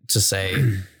going to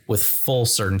say with full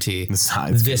certainty,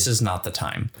 this is not the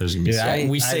time.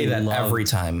 We say that every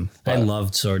time. I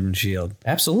loved Sword and Shield.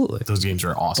 Absolutely, those games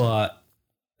are awesome. But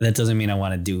that doesn't mean I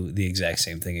want to do the exact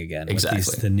same thing again.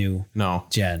 Exactly, the new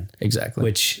gen. Exactly,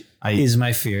 which is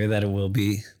my fear that it will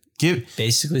be.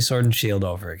 Basically Sword and Shield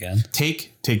over again.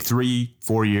 Take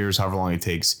 3-4 years, however long it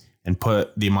takes, and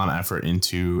put the amount of effort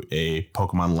into a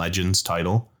Pokemon Legends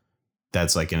title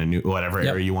that's like in a new whatever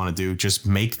area you want to do. Just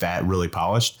make that really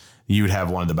polished. You would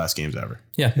have one of the best games ever.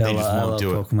 Yeah, I love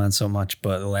Pokemon so much,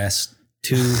 but the last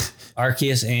two,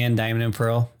 Arceus and Diamond and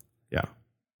Pearl,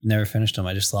 never finished them.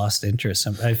 I just lost interest.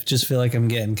 I just feel like I'm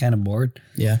getting kind of bored.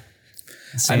 Yeah.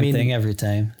 Same thing every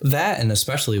time. That, and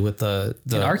especially with the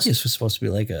Arceus was supposed to be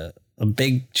like a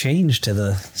big change to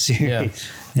the series.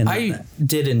 Yeah. I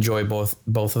did enjoy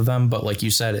both of them, but like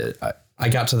you said, I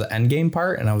got to the end game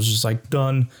part and I was just like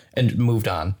done and moved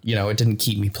on. It didn't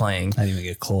keep me playing. I didn't even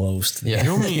get close.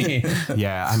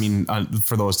 Yeah. I mean,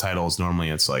 for those titles, normally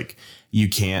it's like you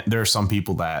can't. There are some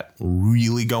people that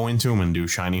really go into them and do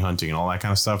shiny hunting and all that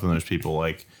kind of stuff, and there's people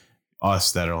like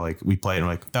us that are like, we played and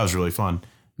like that was really fun.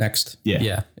 Next.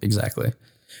 Yeah, exactly.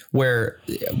 Where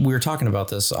we were talking about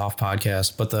this off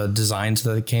podcast, but the designs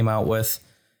that they came out with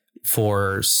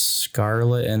for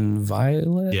Scarlet and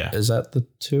Violet, is that the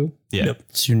two? Yeah. Yep.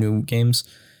 2 new games,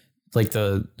 like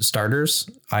the starters.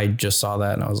 I just saw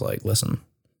that and I was like, listen,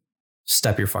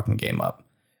 step your fucking game up.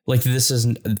 Like this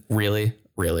isn't really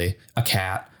a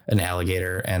cat, an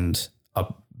alligator, and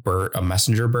a bird, a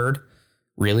messenger bird.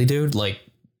 Really, dude? Like,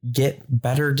 get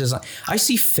better design. I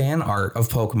see fan art of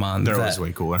Pokemon. They're always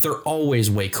way cooler. They're always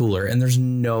way cooler. And there's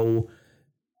no,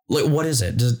 like, what is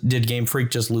it? Did Game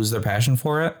Freak just lose their passion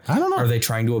for it? I don't know. Are they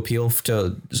trying to appeal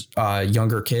to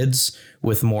younger kids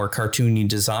with more cartoony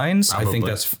designs? Probably. I think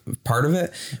that's part of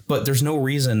it. But there's no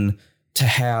reason to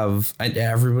have,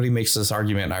 everybody makes this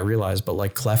argument, and I realize, but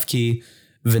like Klefki,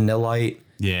 Vanillite,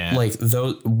 like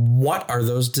those, what are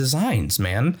those designs,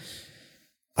 man?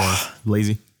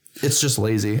 Lazy. It's just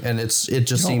lazy, and it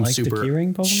just seems like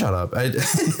super. Shut up! I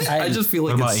just feel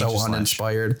like it's so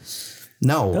uninspired.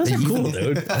 No, those are cool,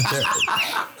 dude.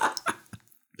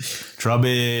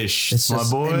 Trubbish, it's my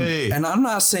boy. And I'm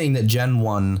not saying that Gen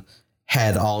 1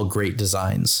 had all great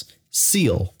designs.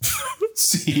 Seal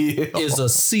is a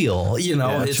seal.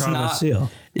 It's not a seal.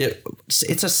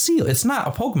 It's a seal. It's not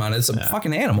a Pokemon. It's a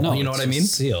fucking animal. No, you know what I mean?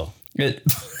 Seal.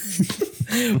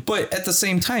 But at the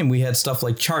same time, we had stuff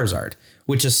like Charizard,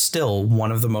 which is still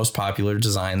one of the most popular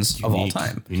designs of all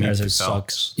time. Charizard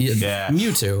sucks. Yeah.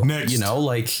 Mewtwo.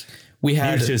 Next. We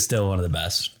had Mewtwo's still one of the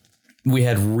best. We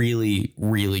had really,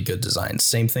 really good designs.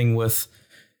 Same thing with,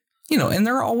 and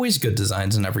there are always good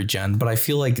designs in every gen, but I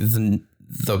feel like the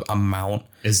amount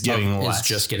is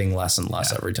just getting less and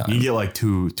less every time. You get like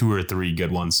two or three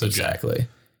good ones. Exactly.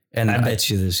 And I bet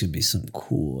you there's gonna be some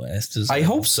cool ass designs. I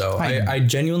hope so. I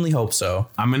genuinely hope so.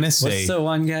 I'm gonna say, what's the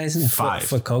one guy's name? 5.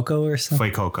 Fuecoco or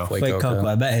something? Fuecoco.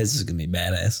 I bet his is gonna be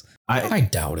badass. I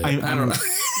doubt it. I don't know.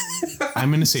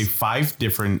 I'm gonna say 5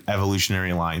 different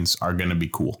evolutionary lines are gonna be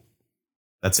cool.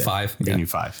 That's it. 5. Give me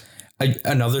 5.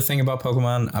 Another thing about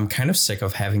Pokemon, I'm kind of sick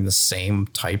of having the same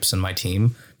types in my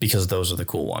team because those are the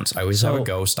cool ones. I always have a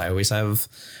ghost. I always have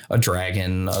a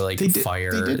dragon,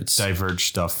 fire. They did diverge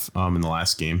stuff in the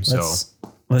last game.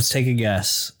 Let's take a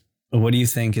guess. What do you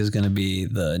think is going to be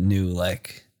the new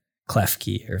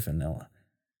Klefki or Vanilla?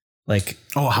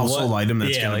 Household item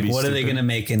that's going to be what stupid. Are they going to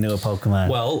make into a Pokemon?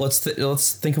 Well, let's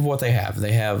think of what they have.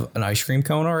 They have an ice cream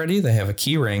cone already. They have a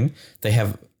key ring. They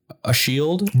have a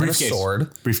shield, and a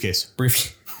sword. Briefcase.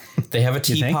 They have a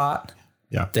teapot.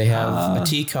 Yeah. They have a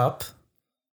teacup.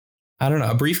 I don't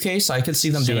know. A briefcase. I could see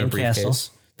them doing a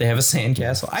briefcase. They have a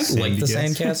sandcastle. I like the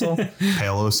sandcastle.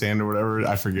 Palo sand or whatever.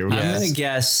 I forget what I'm going to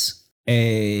guess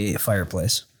a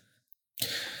fireplace.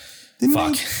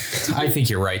 Fuck. I think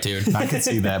you're right, dude. I can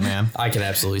see that, man. I can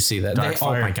absolutely see that.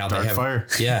 Fire. Oh my God. Dark fire.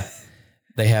 Yeah.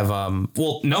 They have,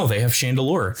 they have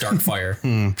Chandelure, Dark Fire.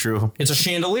 True. It's a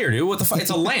chandelier, dude. What the fuck? It's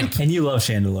a lamp. And you love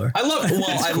Chandelure. I love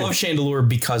Chandelure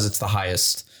because it's the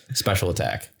highest special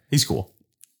attack. He's cool.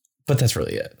 But that's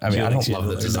really it. I mean, I don't love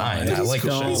the design. I like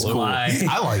the shit. Cool.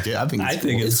 I like it. I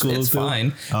think it's cool. It's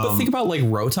fine. But think about like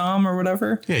Rotom or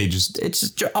whatever. Yeah, it's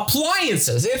just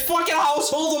appliances. It's fucking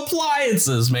household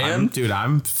appliances, man.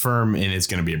 I'm firm, and it's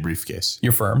gonna be a briefcase.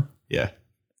 You're firm. Yeah.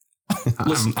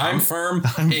 Listen, I'm firm,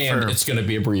 and it's gonna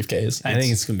be a briefcase. I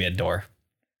think it's gonna be a door.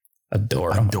 A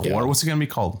door. A door. What's it gonna be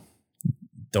called?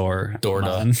 Doordon.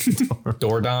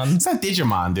 Doordon. It's not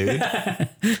Digimon, dude.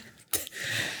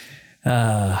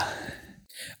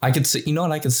 I could see, you know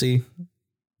what I could see?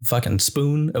 Fucking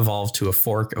spoon evolve to a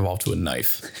fork, evolve to a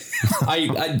knife.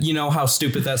 I you know how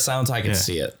stupid that sounds? I could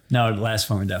see it. No, the last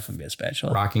one would definitely be a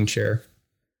spatula. Rocking chair.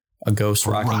 A ghost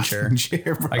rocking chair.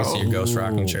 Bro. I can see a ghost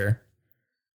rocking chair.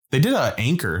 They did an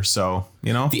anchor, so,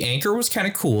 you know. The anchor was kind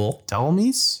of cool.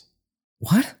 Delmise?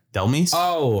 What? Delmise?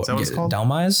 Oh, is that what it's called?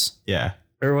 Delmise? Yeah.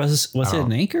 Or was it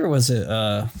an anchor? Or was it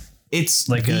it's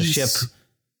like a ship?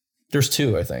 There's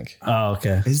two, I think. Oh,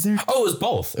 okay. Is there? Oh, it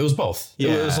was both.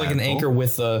 Yeah, it was like an anchor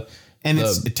with the. And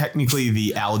it's technically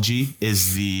the algae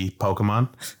is the Pokemon.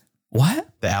 What?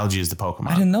 The algae is the Pokemon.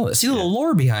 I didn't know that. See, the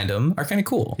lore behind them are kind of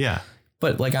cool. Yeah.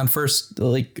 But like on first,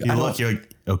 like you're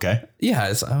like, okay. Yeah.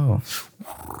 It's So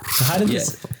how did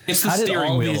it's the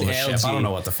steering wheel of a ship? I don't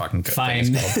know what the fucking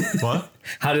find. What?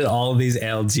 How did all of these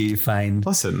algae find?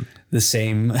 Listen. The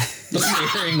same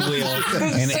steering wheel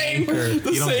and anchor.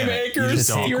 The same anchor and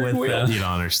steering wheel. You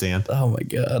don't understand. Oh my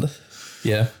god.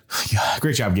 Yeah.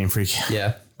 Great job, Game Freak.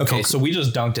 Yeah. Okay, so we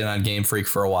just dunked in on Game Freak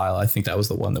for a while. I think that was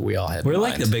the one that we all had. We're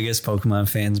like the biggest Pokemon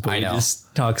fans, but we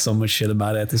just talk so much shit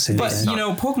about it at the same time. But you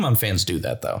know, Pokemon fans do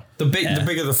that though. The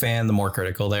bigger the fan, the more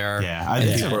critical they are. Yeah, I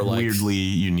think it's a weirdly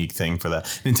unique thing for that.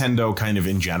 Nintendo kind of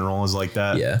in general is like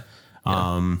that. Yeah.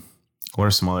 What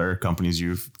are some other companies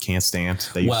you can't stand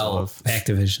that you love?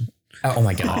 Activision. Oh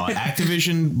my god.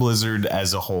 Activision, Blizzard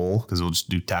as a whole, because we'll just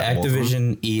do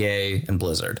Activision, EA, and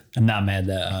Blizzard. I'm not mad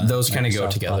that those kind of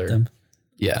go together.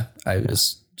 Yeah, I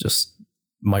was just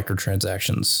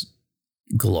microtransactions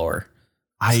galore.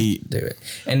 I do it,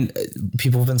 and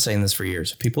people have been saying this for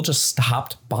years. People just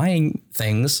stopped buying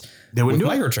things with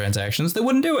microtransactions. They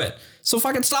wouldn't do it. So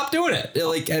fucking stop doing it.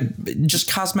 Like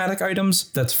just cosmetic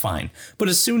items, that's fine. But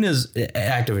as soon as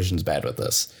Activision's bad with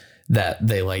this, that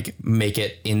they like make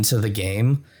it into the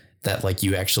game, that like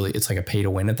you actually, it's like a pay to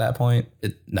win at that point.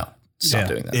 Stop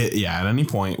doing that. At any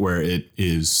point where it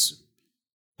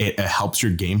helps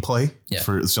your gameplay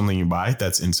for something you buy,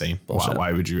 that's insane.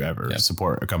 Why would you ever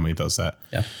support a company that does that?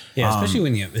 Yeah, especially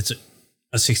when it's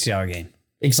a $60 game.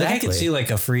 Exactly. Like I could see like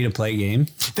a free to play game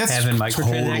having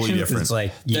microtransactions. Totally different. It's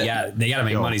like they got to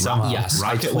make money somehow. Yes,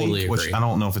 Rocket I totally League, agree. which I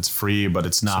don't know if it's free, but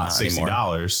it's not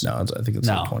 $60. No, I think it's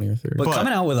like 20 or 30. But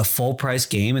coming out with a full price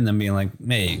game and then being like,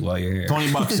 hey, while you're here,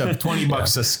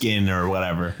 $20 a skin or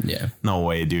whatever. Yeah, no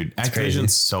way, dude.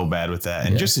 Activision's so bad with that,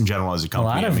 and just in general as a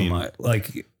company. A lot of them are,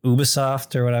 like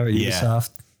Ubisoft or whatever. Ubisoft.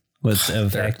 With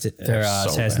their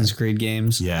Assassin's Creed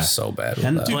games. Yeah. So bad.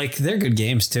 And like they're good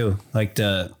games too. Like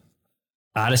the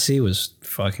Odyssey was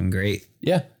fucking great.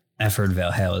 Yeah. I've heard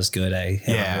Valhalla is good. I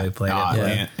haven't really played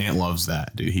it. Ant loves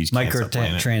that, dude. He's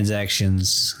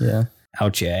microtransactions. Yeah.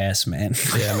 Out your ass, man.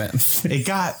 Yeah, man.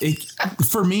 it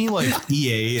for me, like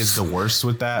EA is the worst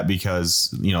with that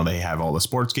because, you know, they have all the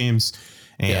sports games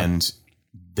and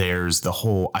there's the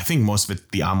whole, I think most of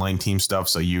it, the online team stuff.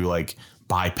 So you like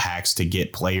buy packs to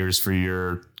get players for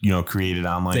your, you know, created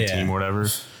online team or whatever.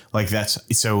 Like that's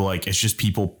so like it's just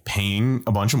people paying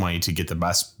a bunch of money to get the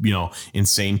best, you know,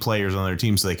 insane players on their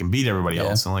team so they can beat everybody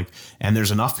else. And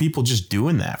there's enough people just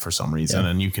doing that for some reason.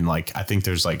 And you can like, I think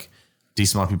there's like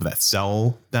decent amount of people that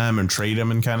sell them and trade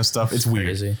them and kind of stuff. It's weird,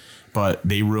 crazy. But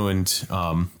they ruined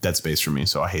Dead Space for me.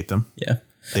 So I hate them. Yeah.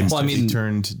 They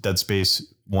turned Dead Space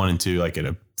 1 and 2 like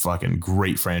a fucking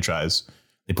great franchise.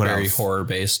 They put very horror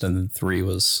based, and 3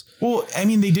 was. Well, I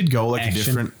mean, they did go like a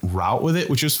different route with it,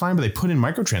 which was fine, but they put in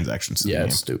microtransactions. Yeah,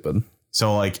 it's stupid.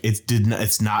 So like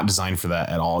it's not designed for that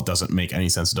at all. It doesn't make any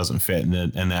sense. It doesn't fit.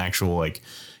 And the actual like,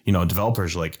 you know,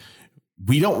 developers are like,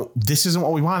 this isn't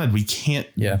what we wanted. We can't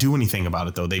do anything about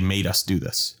it though. They made us do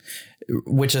this.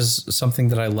 Which is something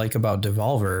that I like about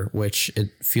Devolver, which it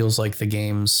feels like the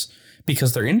games,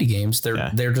 because they're indie games,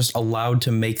 they're just allowed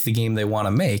to make the game they want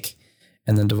to make.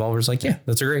 And then Devolver's like, yeah,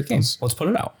 that's a great game. Let's put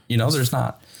it out. You know, there's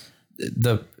not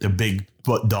the big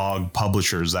dog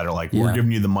publishers that are like, we're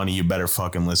giving you the money. You better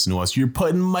fucking listen to us. You're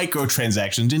putting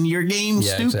microtransactions into your game,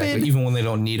 stupid. Exactly. Even when they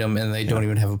don't need them and they don't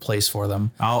even have a place for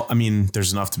them. I mean,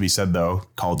 there's enough to be said, though.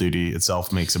 Call of Duty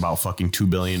itself makes about fucking $2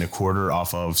 billion a quarter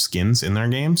off of skins in their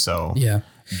game. So yeah.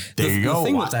 There you go. The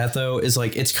thing with that, though, is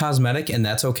like it's cosmetic and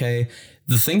that's okay.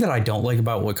 The thing that I don't like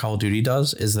about what Call of Duty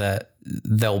does is that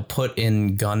they'll put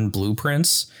in gun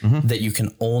blueprints that you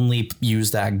can only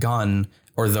use that gun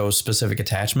or those specific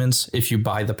attachments if you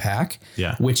buy the pack,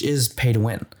 which is pay to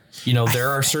win. You know, there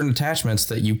are certain attachments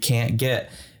that you can't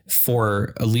get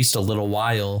for at least a little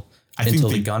while until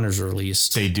the gun is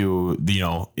released. They do, you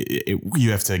know,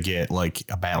 you have to get like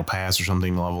a battle pass or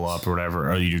something to level up or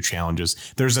whatever, or you do challenges.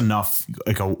 There's enough,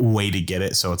 like a way to get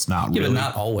it, so it's not really. But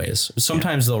not always.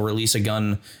 Sometimes they'll release a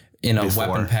gun in a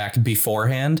weapon pack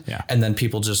beforehand, and then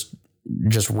people just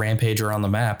rampage around the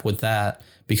map with that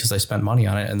because they spent money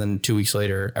on it, and then 2 weeks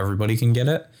later everybody can get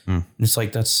it. And it's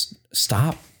like, that's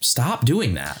stop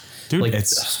doing that, dude. Like,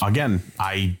 it's again,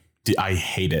 I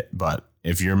hate it, but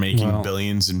if you're making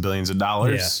billions and billions of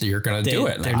dollars, you're gonna do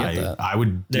it. I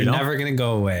would. They're never gonna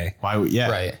go away. Why? Yeah,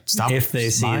 right. Stop if they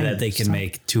see that they can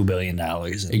make $2 billion.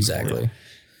 Exactly.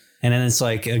 And then it's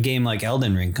like a game like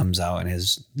Elden Ring comes out and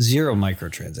has 0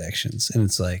 microtransactions, and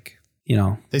it's like, you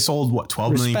know, they sold what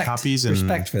 12 million copies in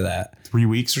respect for that 3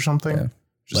 weeks or something. Yeah.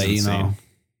 But you know,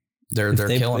 they're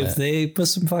killing it. If they put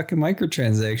some fucking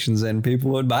microtransactions in,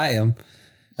 people would buy them.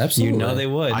 Absolutely, you know they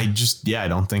would. I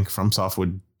don't think FromSoft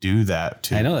would do that.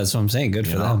 I know, that's what I'm saying. Good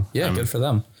for them. Yeah, good for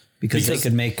them. Because they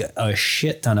could make a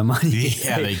shit ton of money.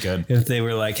 Yeah, they could. If they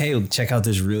were like, hey, check out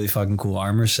this really fucking cool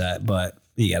armor set, but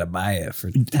you got to buy it for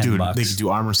 $10. They could do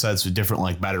armor sets with different,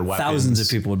 like, better weapons. Thousands of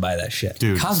people would buy that shit.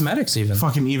 Dude. Cosmetics even.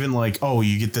 Fucking even like, oh,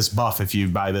 you get this buff if you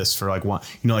buy this for like one,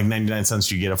 you know, like 99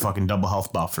 cents, you get a fucking double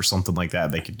health buff or something like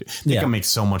that. They can make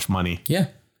so much money. Yeah.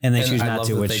 And they choose not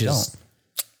to, which is...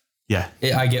 Yeah.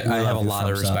 I have a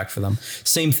lot of respect for them.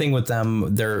 Same thing with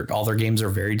them. All their games are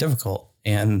very difficult,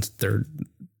 and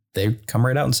they come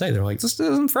right out and say, they're like, this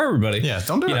isn't for everybody. Yeah,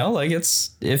 don't do it. You know, like, it's,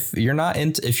 if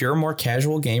you're a more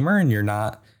casual gamer and you're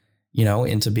not, you know,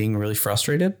 into being really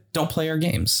frustrated, don't play our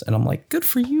games. And I'm like, good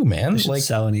for you, man. Like,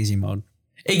 sell an easy mode.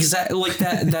 Exactly. Like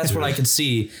that. That's what I could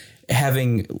see,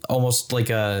 having almost like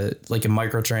a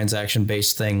microtransaction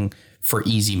based thing for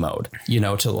easy mode, you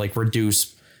know, to like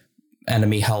reduce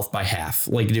enemy health by half.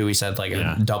 Like Dewey said, like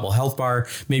a double health bar,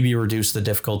 maybe you reduce the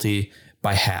difficulty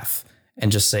by half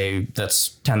and just say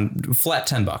that's flat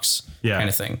 $10 kind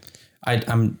of thing.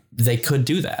 They could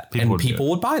do that, and people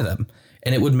would buy them,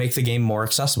 and it would make the game more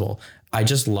accessible. I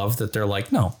just love that they're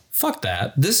like, no, fuck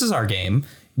that. This is our game.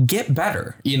 Get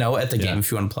better, you know, at the game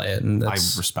if you want to play it. And I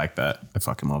respect that. I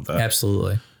fucking love that.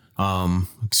 Absolutely.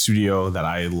 Studio that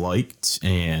I liked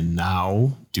and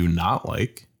now do not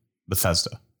like,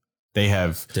 Bethesda. They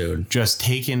have just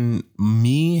taken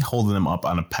me, holding them up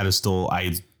on a pedestal.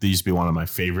 They used to be one of my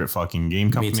favorite fucking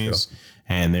game companies.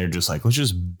 And they're just like, let's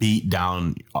just beat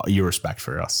down your respect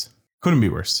for us. Couldn't be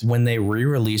worse. When they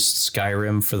re-released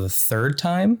Skyrim for the 3rd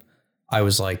time, I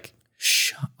was like,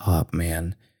 shut up,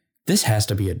 man. This has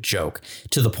to be a joke.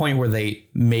 To the point where they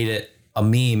made it a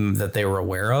meme that they were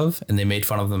aware of, and they made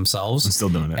fun of themselves. And still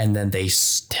doing it. And then they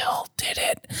still did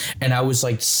it. And I was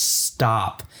like,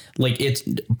 stop. Like,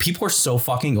 people are so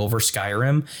fucking over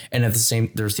Skyrim. And at the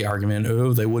same, there's the argument,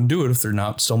 oh, they wouldn't do it if they're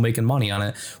not still making money on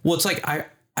it. Well, it's like,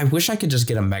 I wish I could just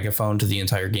get a megaphone to the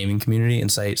entire gaming community and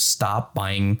say, stop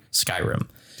buying Skyrim.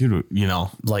 Dude, you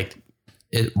know, like,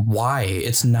 why?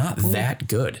 It's not that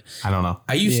good. I don't know.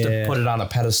 I used to put it on a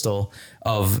pedestal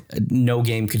of no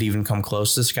game could even come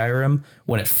close to Skyrim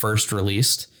when it first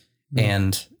released.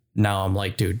 And now I'm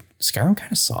like, dude, Skyrim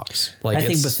kind of sucks. Like, I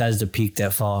think Bethesda peaked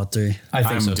at Fallout 3. I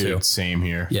think so too. Same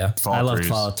here. Yeah. I loved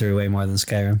Fallout 3 way more than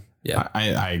Skyrim. Yeah.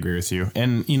 I agree with you.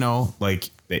 And, you know, like,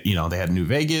 they had New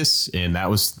Vegas, and that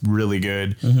was really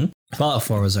good. Fallout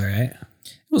 4 was all right.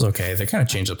 It was okay. They kind of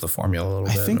changed up the formula a little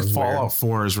bit. I think Fallout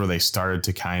 4 is where they started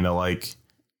to kind of like,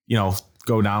 you know,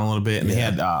 go down a little bit. And they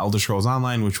had Elder Scrolls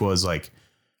Online, which was like,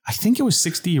 I think it was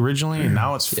 $60 originally, and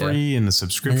now it's free in the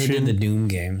subscription. And they did the Doom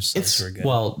games. It's good.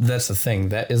 Well, that's the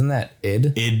thing. Isn't that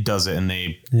id? Id does it, and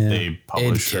they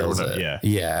publish it. Yeah.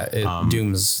 Yeah.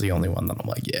 Doom's the only one that I'm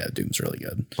like, yeah, Doom's really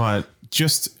good. But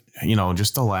just, you know,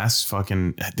 just the last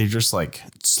fucking, they're just like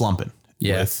slumping.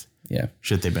 With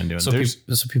shit they've been doing.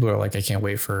 So people are like, I can't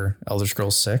wait for Elder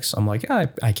Scrolls 6. I'm like, yeah,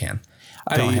 I can.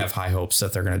 I don't have high hopes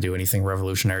that they're going to do anything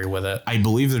revolutionary with it. I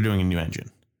believe they're doing a new engine.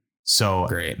 So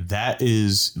great.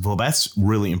 That's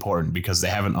really important because they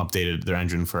haven't updated their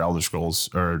engine for Elder Scrolls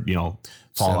or, you know,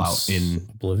 Fallout since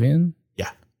Oblivion. Yeah.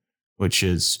 Which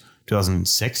is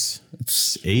 2006,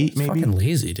 8 maybe. Fucking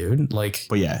lazy, dude. Like,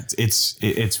 but yeah,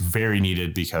 it's very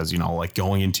needed because, you know, like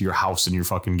going into your house and your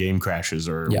fucking game crashes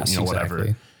or you know,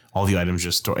 whatever. All the items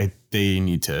just they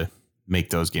need to make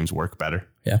those games work better.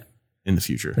 Yeah. In the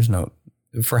future. There's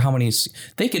for how many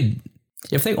they could,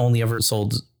 if they only ever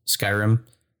sold Skyrim,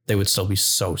 they would still be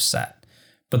so set.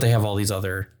 But they have all these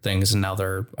other things, and now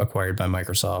they're acquired by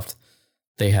Microsoft.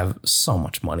 They have so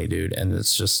much money, dude, and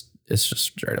it's just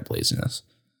straight up laziness.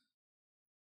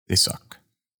 They suck.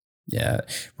 Yeah.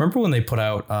 Remember when they put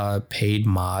out paid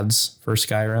mods for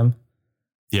Skyrim?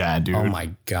 Yeah, dude. Oh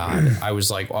my God. I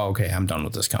was like, oh, okay, I'm done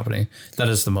with this company. That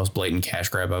is the most blatant cash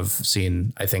grab I've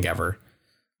seen, I think, ever.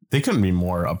 They couldn't be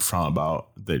more upfront about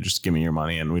they just give me your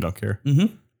money and we don't care.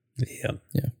 Mm-hmm.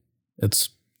 Yeah. It's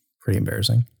pretty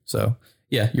embarrassing. So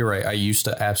yeah, you're right. I used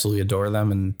to absolutely adore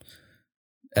them, and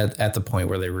at the point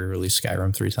where they re-released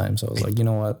Skyrim 3 times, I was like, you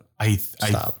know what?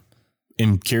 Stop.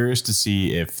 I'm curious to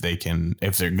see if they're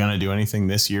gonna do anything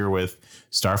this year with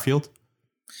Starfield.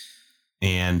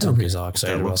 And everybody's all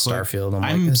excited about Starfield.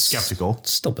 I'm skeptical.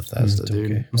 It's still Bethesda,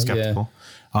 dude. Okay. I'm skeptical.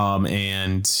 Yeah.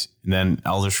 And then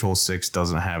Elder Scrolls 6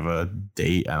 doesn't have a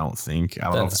date, I don't think. I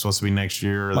don't know if it's supposed to be next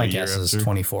year or my guess is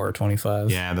 24 or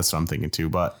 25. Yeah, that's what I'm thinking too.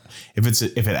 But if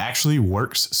it actually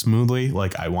works smoothly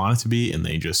like I want it to be, and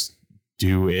they just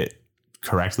do it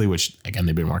correctly, which again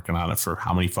they've been working on it for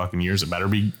how many fucking years, it better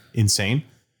be insane.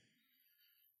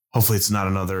 Hopefully it's not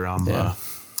another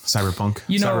Cyberpunk.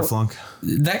 Cyberflunk.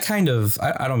 That kind of,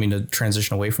 I don't mean to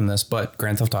transition away from this, but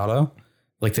Grand Theft Auto,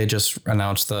 like they just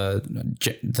announced the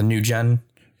new gen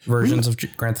versions of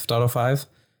Grand Theft Auto 5.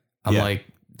 I'm like,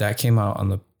 that came out on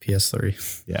the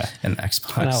PS3. Yeah. And Xbox. It's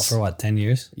been out for what, 10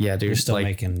 years? Yeah, dude. You're still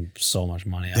making so much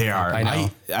money. They are. I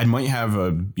know. I might have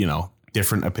a,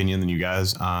 different opinion than you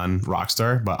guys on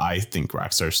Rockstar, but I think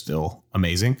Rockstar's still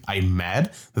amazing. I'm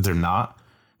mad that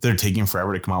they're taking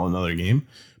forever to come out with another game.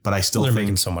 But I still think they're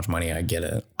making so much money. I get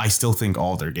it. I still think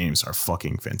all their games are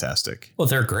fucking fantastic. Well,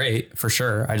 they're great for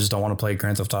sure. I just don't want to play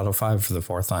Grand Theft Auto 5 for the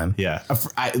 4th time. Yeah.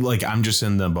 I'm just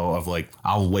in the boat of like,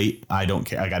 I'll wait. I don't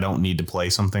care. Like, I don't need to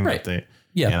play something that they,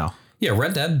 Yeah,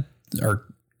 Red Dead are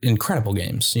incredible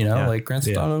games, like Grand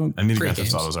Theft Auto. I mean, Grand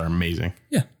Theft Autos are amazing.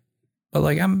 Yeah. But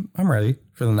like, I'm ready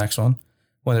for the next one.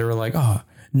 When they were like, oh,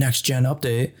 next gen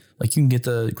update, like you can get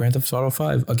the Grand Theft Auto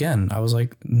 5 again. I was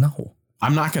like, no.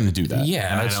 I'm not going to do that.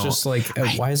 Yeah, and it's just like,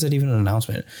 why is that even an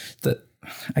announcement?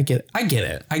 I get it. I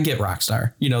get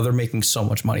Rockstar. They're making so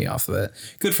much money off of it.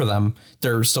 Good for them.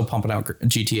 They're still pumping out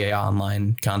GTA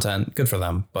Online content. Good for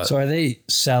them. But so are they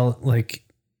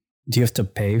do you have to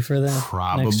pay for that?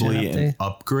 Probably an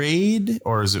upgrade,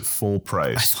 or is it full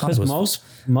price? Because most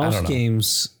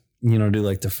games, do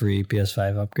like the free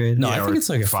PS5 upgrade. No, I think it's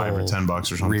like a $5 or $10 or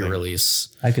something re-release.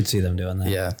 I could see them doing that.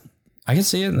 Yeah. I can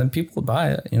see it, and then people would buy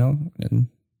it, and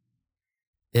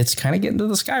it's kind of getting to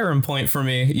the Skyrim point for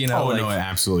me, no, it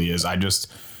absolutely is. I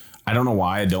don't know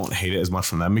why I don't hate it as much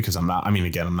from them, because I'm not buying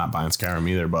Skyrim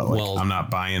either, but I'm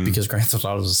not buying, because Grand Theft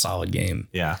Auto is a solid game.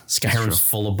 Yeah. Skyrim's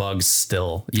full of bugs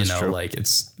still, it's, I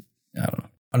don't know.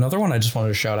 Another one I just wanted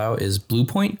to shout out is Blue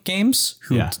Point Games,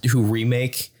 who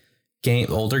remake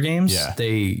older games. Yeah.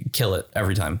 They kill it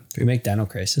every time. Remake Dino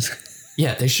Crisis.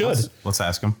 Yeah, they should. Let's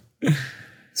ask them.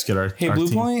 Let's get our Blue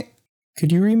team. Point, could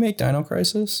you remake Dino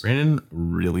Crisis? Brandon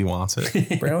really wants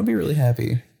it. Brandon would be really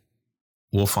happy.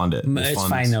 We'll fund it. It's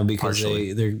fine though, because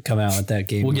they're coming out with that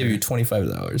game. We'll give you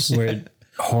 $25. Where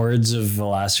hordes of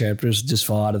velociraptors just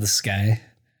fall out of the sky.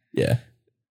 Yeah.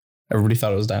 Everybody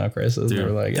thought it was Dino Crisis. Dude, they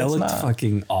were like, that looked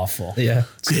fucking awful. Yeah.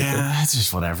 Yeah, it's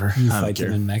just whatever. You fight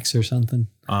them in mechs or something.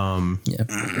 Yeah.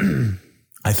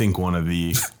 I think one of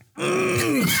the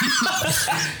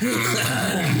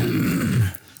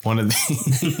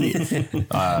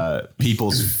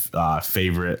people's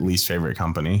least favorite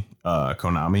company,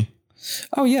 Konami.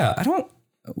 Oh yeah,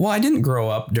 I didn't grow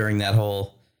up during that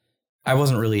whole. I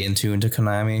wasn't really into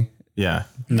Konami. Yeah,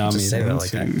 Konami. Say that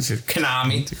like that.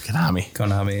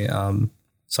 Konami.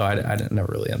 So I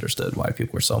never really understood why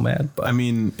people were so mad. But I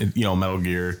mean, Metal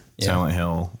Gear, Silent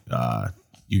Hill,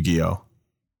 Yu-Gi-Oh.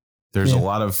 There's a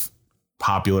lot of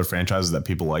popular franchises that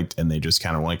people liked, and they just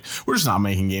kind of like, we're just not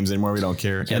making games anymore. We don't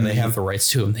care. Yeah, and they have the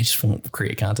rights to them. They just won't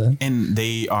create content. And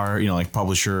they are, like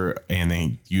publisher, and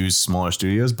they use smaller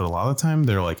studios. But a lot of the time,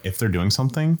 they're like, if they're doing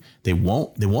something, they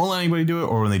won't let anybody do it.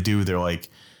 Or when they do, they're like,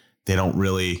 they don't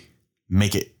really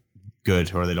make it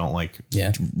good, or they don't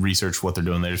research what they're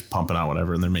doing. They're just pumping out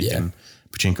whatever, and they're making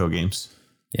pachinko games.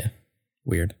 Yeah,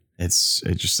 weird. It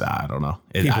just I don't know.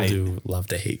 People do love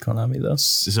to hate Konami though.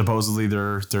 Supposedly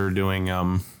they're doing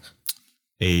a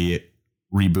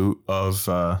reboot of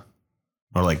or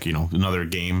another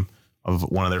game of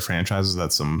one of their franchises.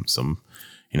 That's some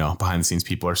behind the scenes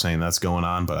people are saying that's going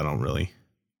on, but I don't really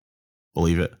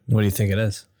believe it. What do you think it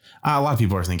is? A lot of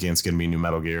people are thinking it's going to be new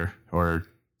Metal Gear or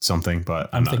something, but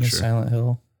I'm not thinking sure. Silent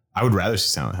Hill. I would rather see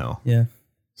Silent Hill. Yeah.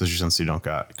 Especially since you don't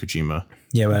got Kojima.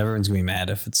 Yeah, but everyone's gonna be mad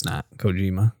if it's not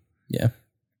Kojima. Yeah.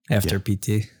 After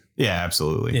PT. Yeah,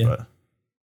 absolutely. Yeah. But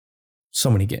So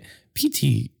many games.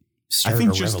 PT started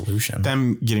a revolution.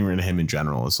 Them getting rid of him in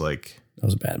general is like... That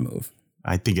was a bad move.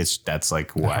 I think that's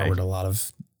like why... Harbored a lot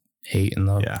of hate in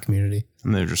the community.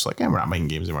 And they're just like, we're not making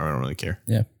games anymore. I don't really care.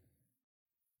 Yeah.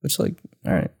 Which like,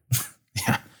 all right.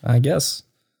 Yeah. I guess.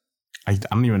 I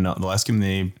don't even know. The last game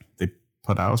they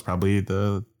put out was probably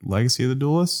the Legacy of the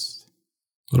Duelists.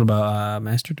 What about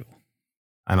Master Duel?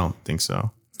 I don't think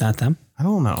so. Not them? I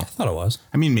don't know. I thought it was.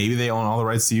 I mean, maybe they own all the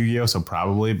rights to Yu-Gi-Oh, so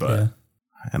probably, but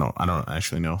I don't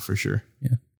actually know for sure.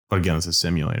 Yeah. But again, it's a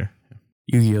simulator.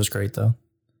 Yu-Gi-Oh's great though.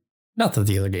 Not that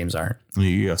the other games aren't.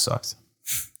 Yu-Gi-Oh sucks.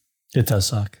 It does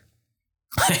suck.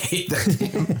 I hate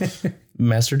that game.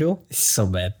 Master Duel? It's so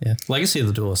bad. Yeah. Legacy of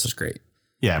the Duelist is great.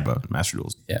 Yeah, but Master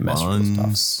Duel's Master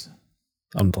Duel's tough.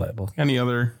 Unplayable. Any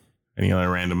other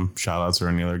random shout outs or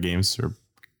any other games or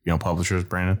publishers,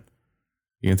 Brandon,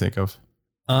 you can think of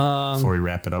before we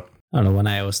wrap it up? I don't know. One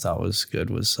I always thought was good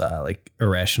was like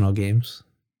Irrational Games.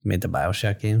 Made the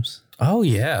BioShock games. Oh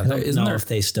yeah. I don't know if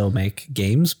they still make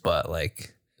games, but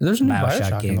like there's a new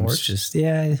BioShock game. Just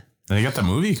They got the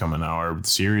movie coming out or the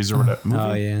series or whatever. Movie.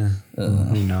 Oh yeah.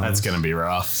 Who knows? That's gonna be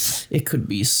rough. It could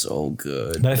be so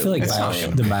good. But I feel like it's not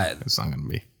gonna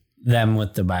be them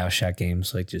with the BioShock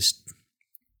games. Like just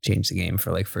change the game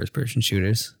for like first person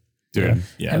shooters. Dude,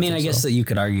 yeah. I mean, I guess that you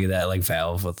could argue that like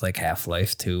Valve with like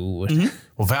Half-Life 2.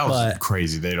 Well, Valve's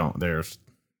crazy. They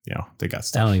got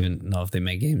stuff. I don't even know if they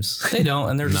make games. They don't,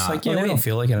 and they're just like, we don't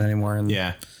feel like it anymore. And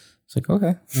it's like,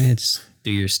 okay, just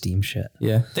do your Steam shit.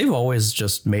 Yeah, they've always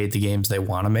just made the games they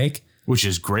want to make, which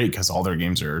is great because all their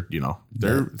games are,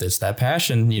 it's that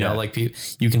passion. You know, like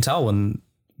you can tell when,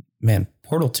 man,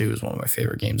 Portal 2 is one of my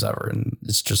favorite games ever, and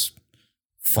it's just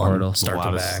fun to start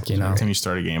to back. Every time you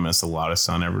start a game, it's the loudest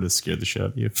sound ever to scare the shit out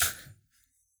of you.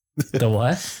 The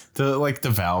what? The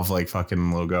Valve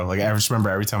fucking logo. Like I just remember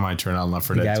every time I turn on Left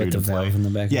 4 Dead 2 to play. In the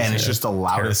back and it's just the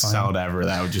loudest sound ever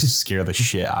that would just scare the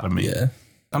shit out of me. Yeah.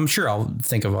 I'm sure I'll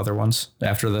think of other ones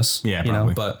after this. Yeah,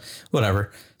 probably. But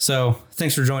whatever. So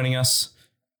thanks for joining us.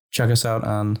 Check us out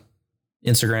on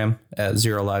Instagram at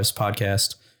Zero Lives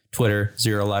Podcast, Twitter,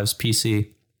 Zero Lives PC.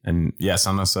 And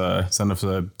send us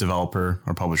a developer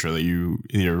or publisher that you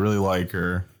either really like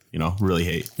or really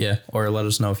hate. Yeah, or let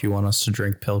us know if you want us to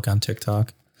drink Pilk on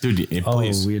TikTok. Dude,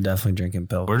 please. We're definitely drinking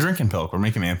Pilk. We're drinking Pilk. We're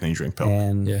making Anthony drink Pilk.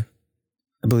 And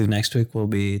I believe next week we'll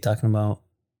be talking about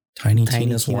Tiny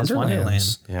Tina's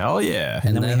Wonderland. Hell yeah.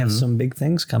 And then we have some big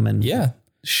things coming. Yeah.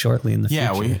 Shortly in the future.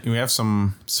 Yeah, we have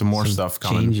some more stuff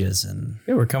coming. Changes and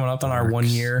we're coming up on our 1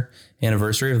 year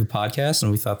anniversary of the podcast,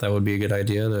 and we thought that would be a good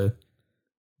idea to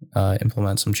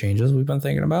implement some changes we've been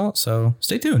thinking about. So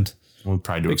stay tuned. We'll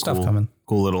probably do stuff coming.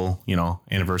 Cool little,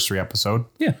 anniversary episode.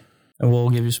 Yeah. And we'll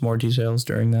give you some more details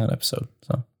during that episode.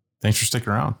 So thanks for sticking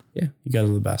around. Yeah. You guys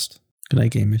are the best. Good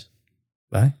night, gamers.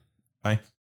 Bye. Bye.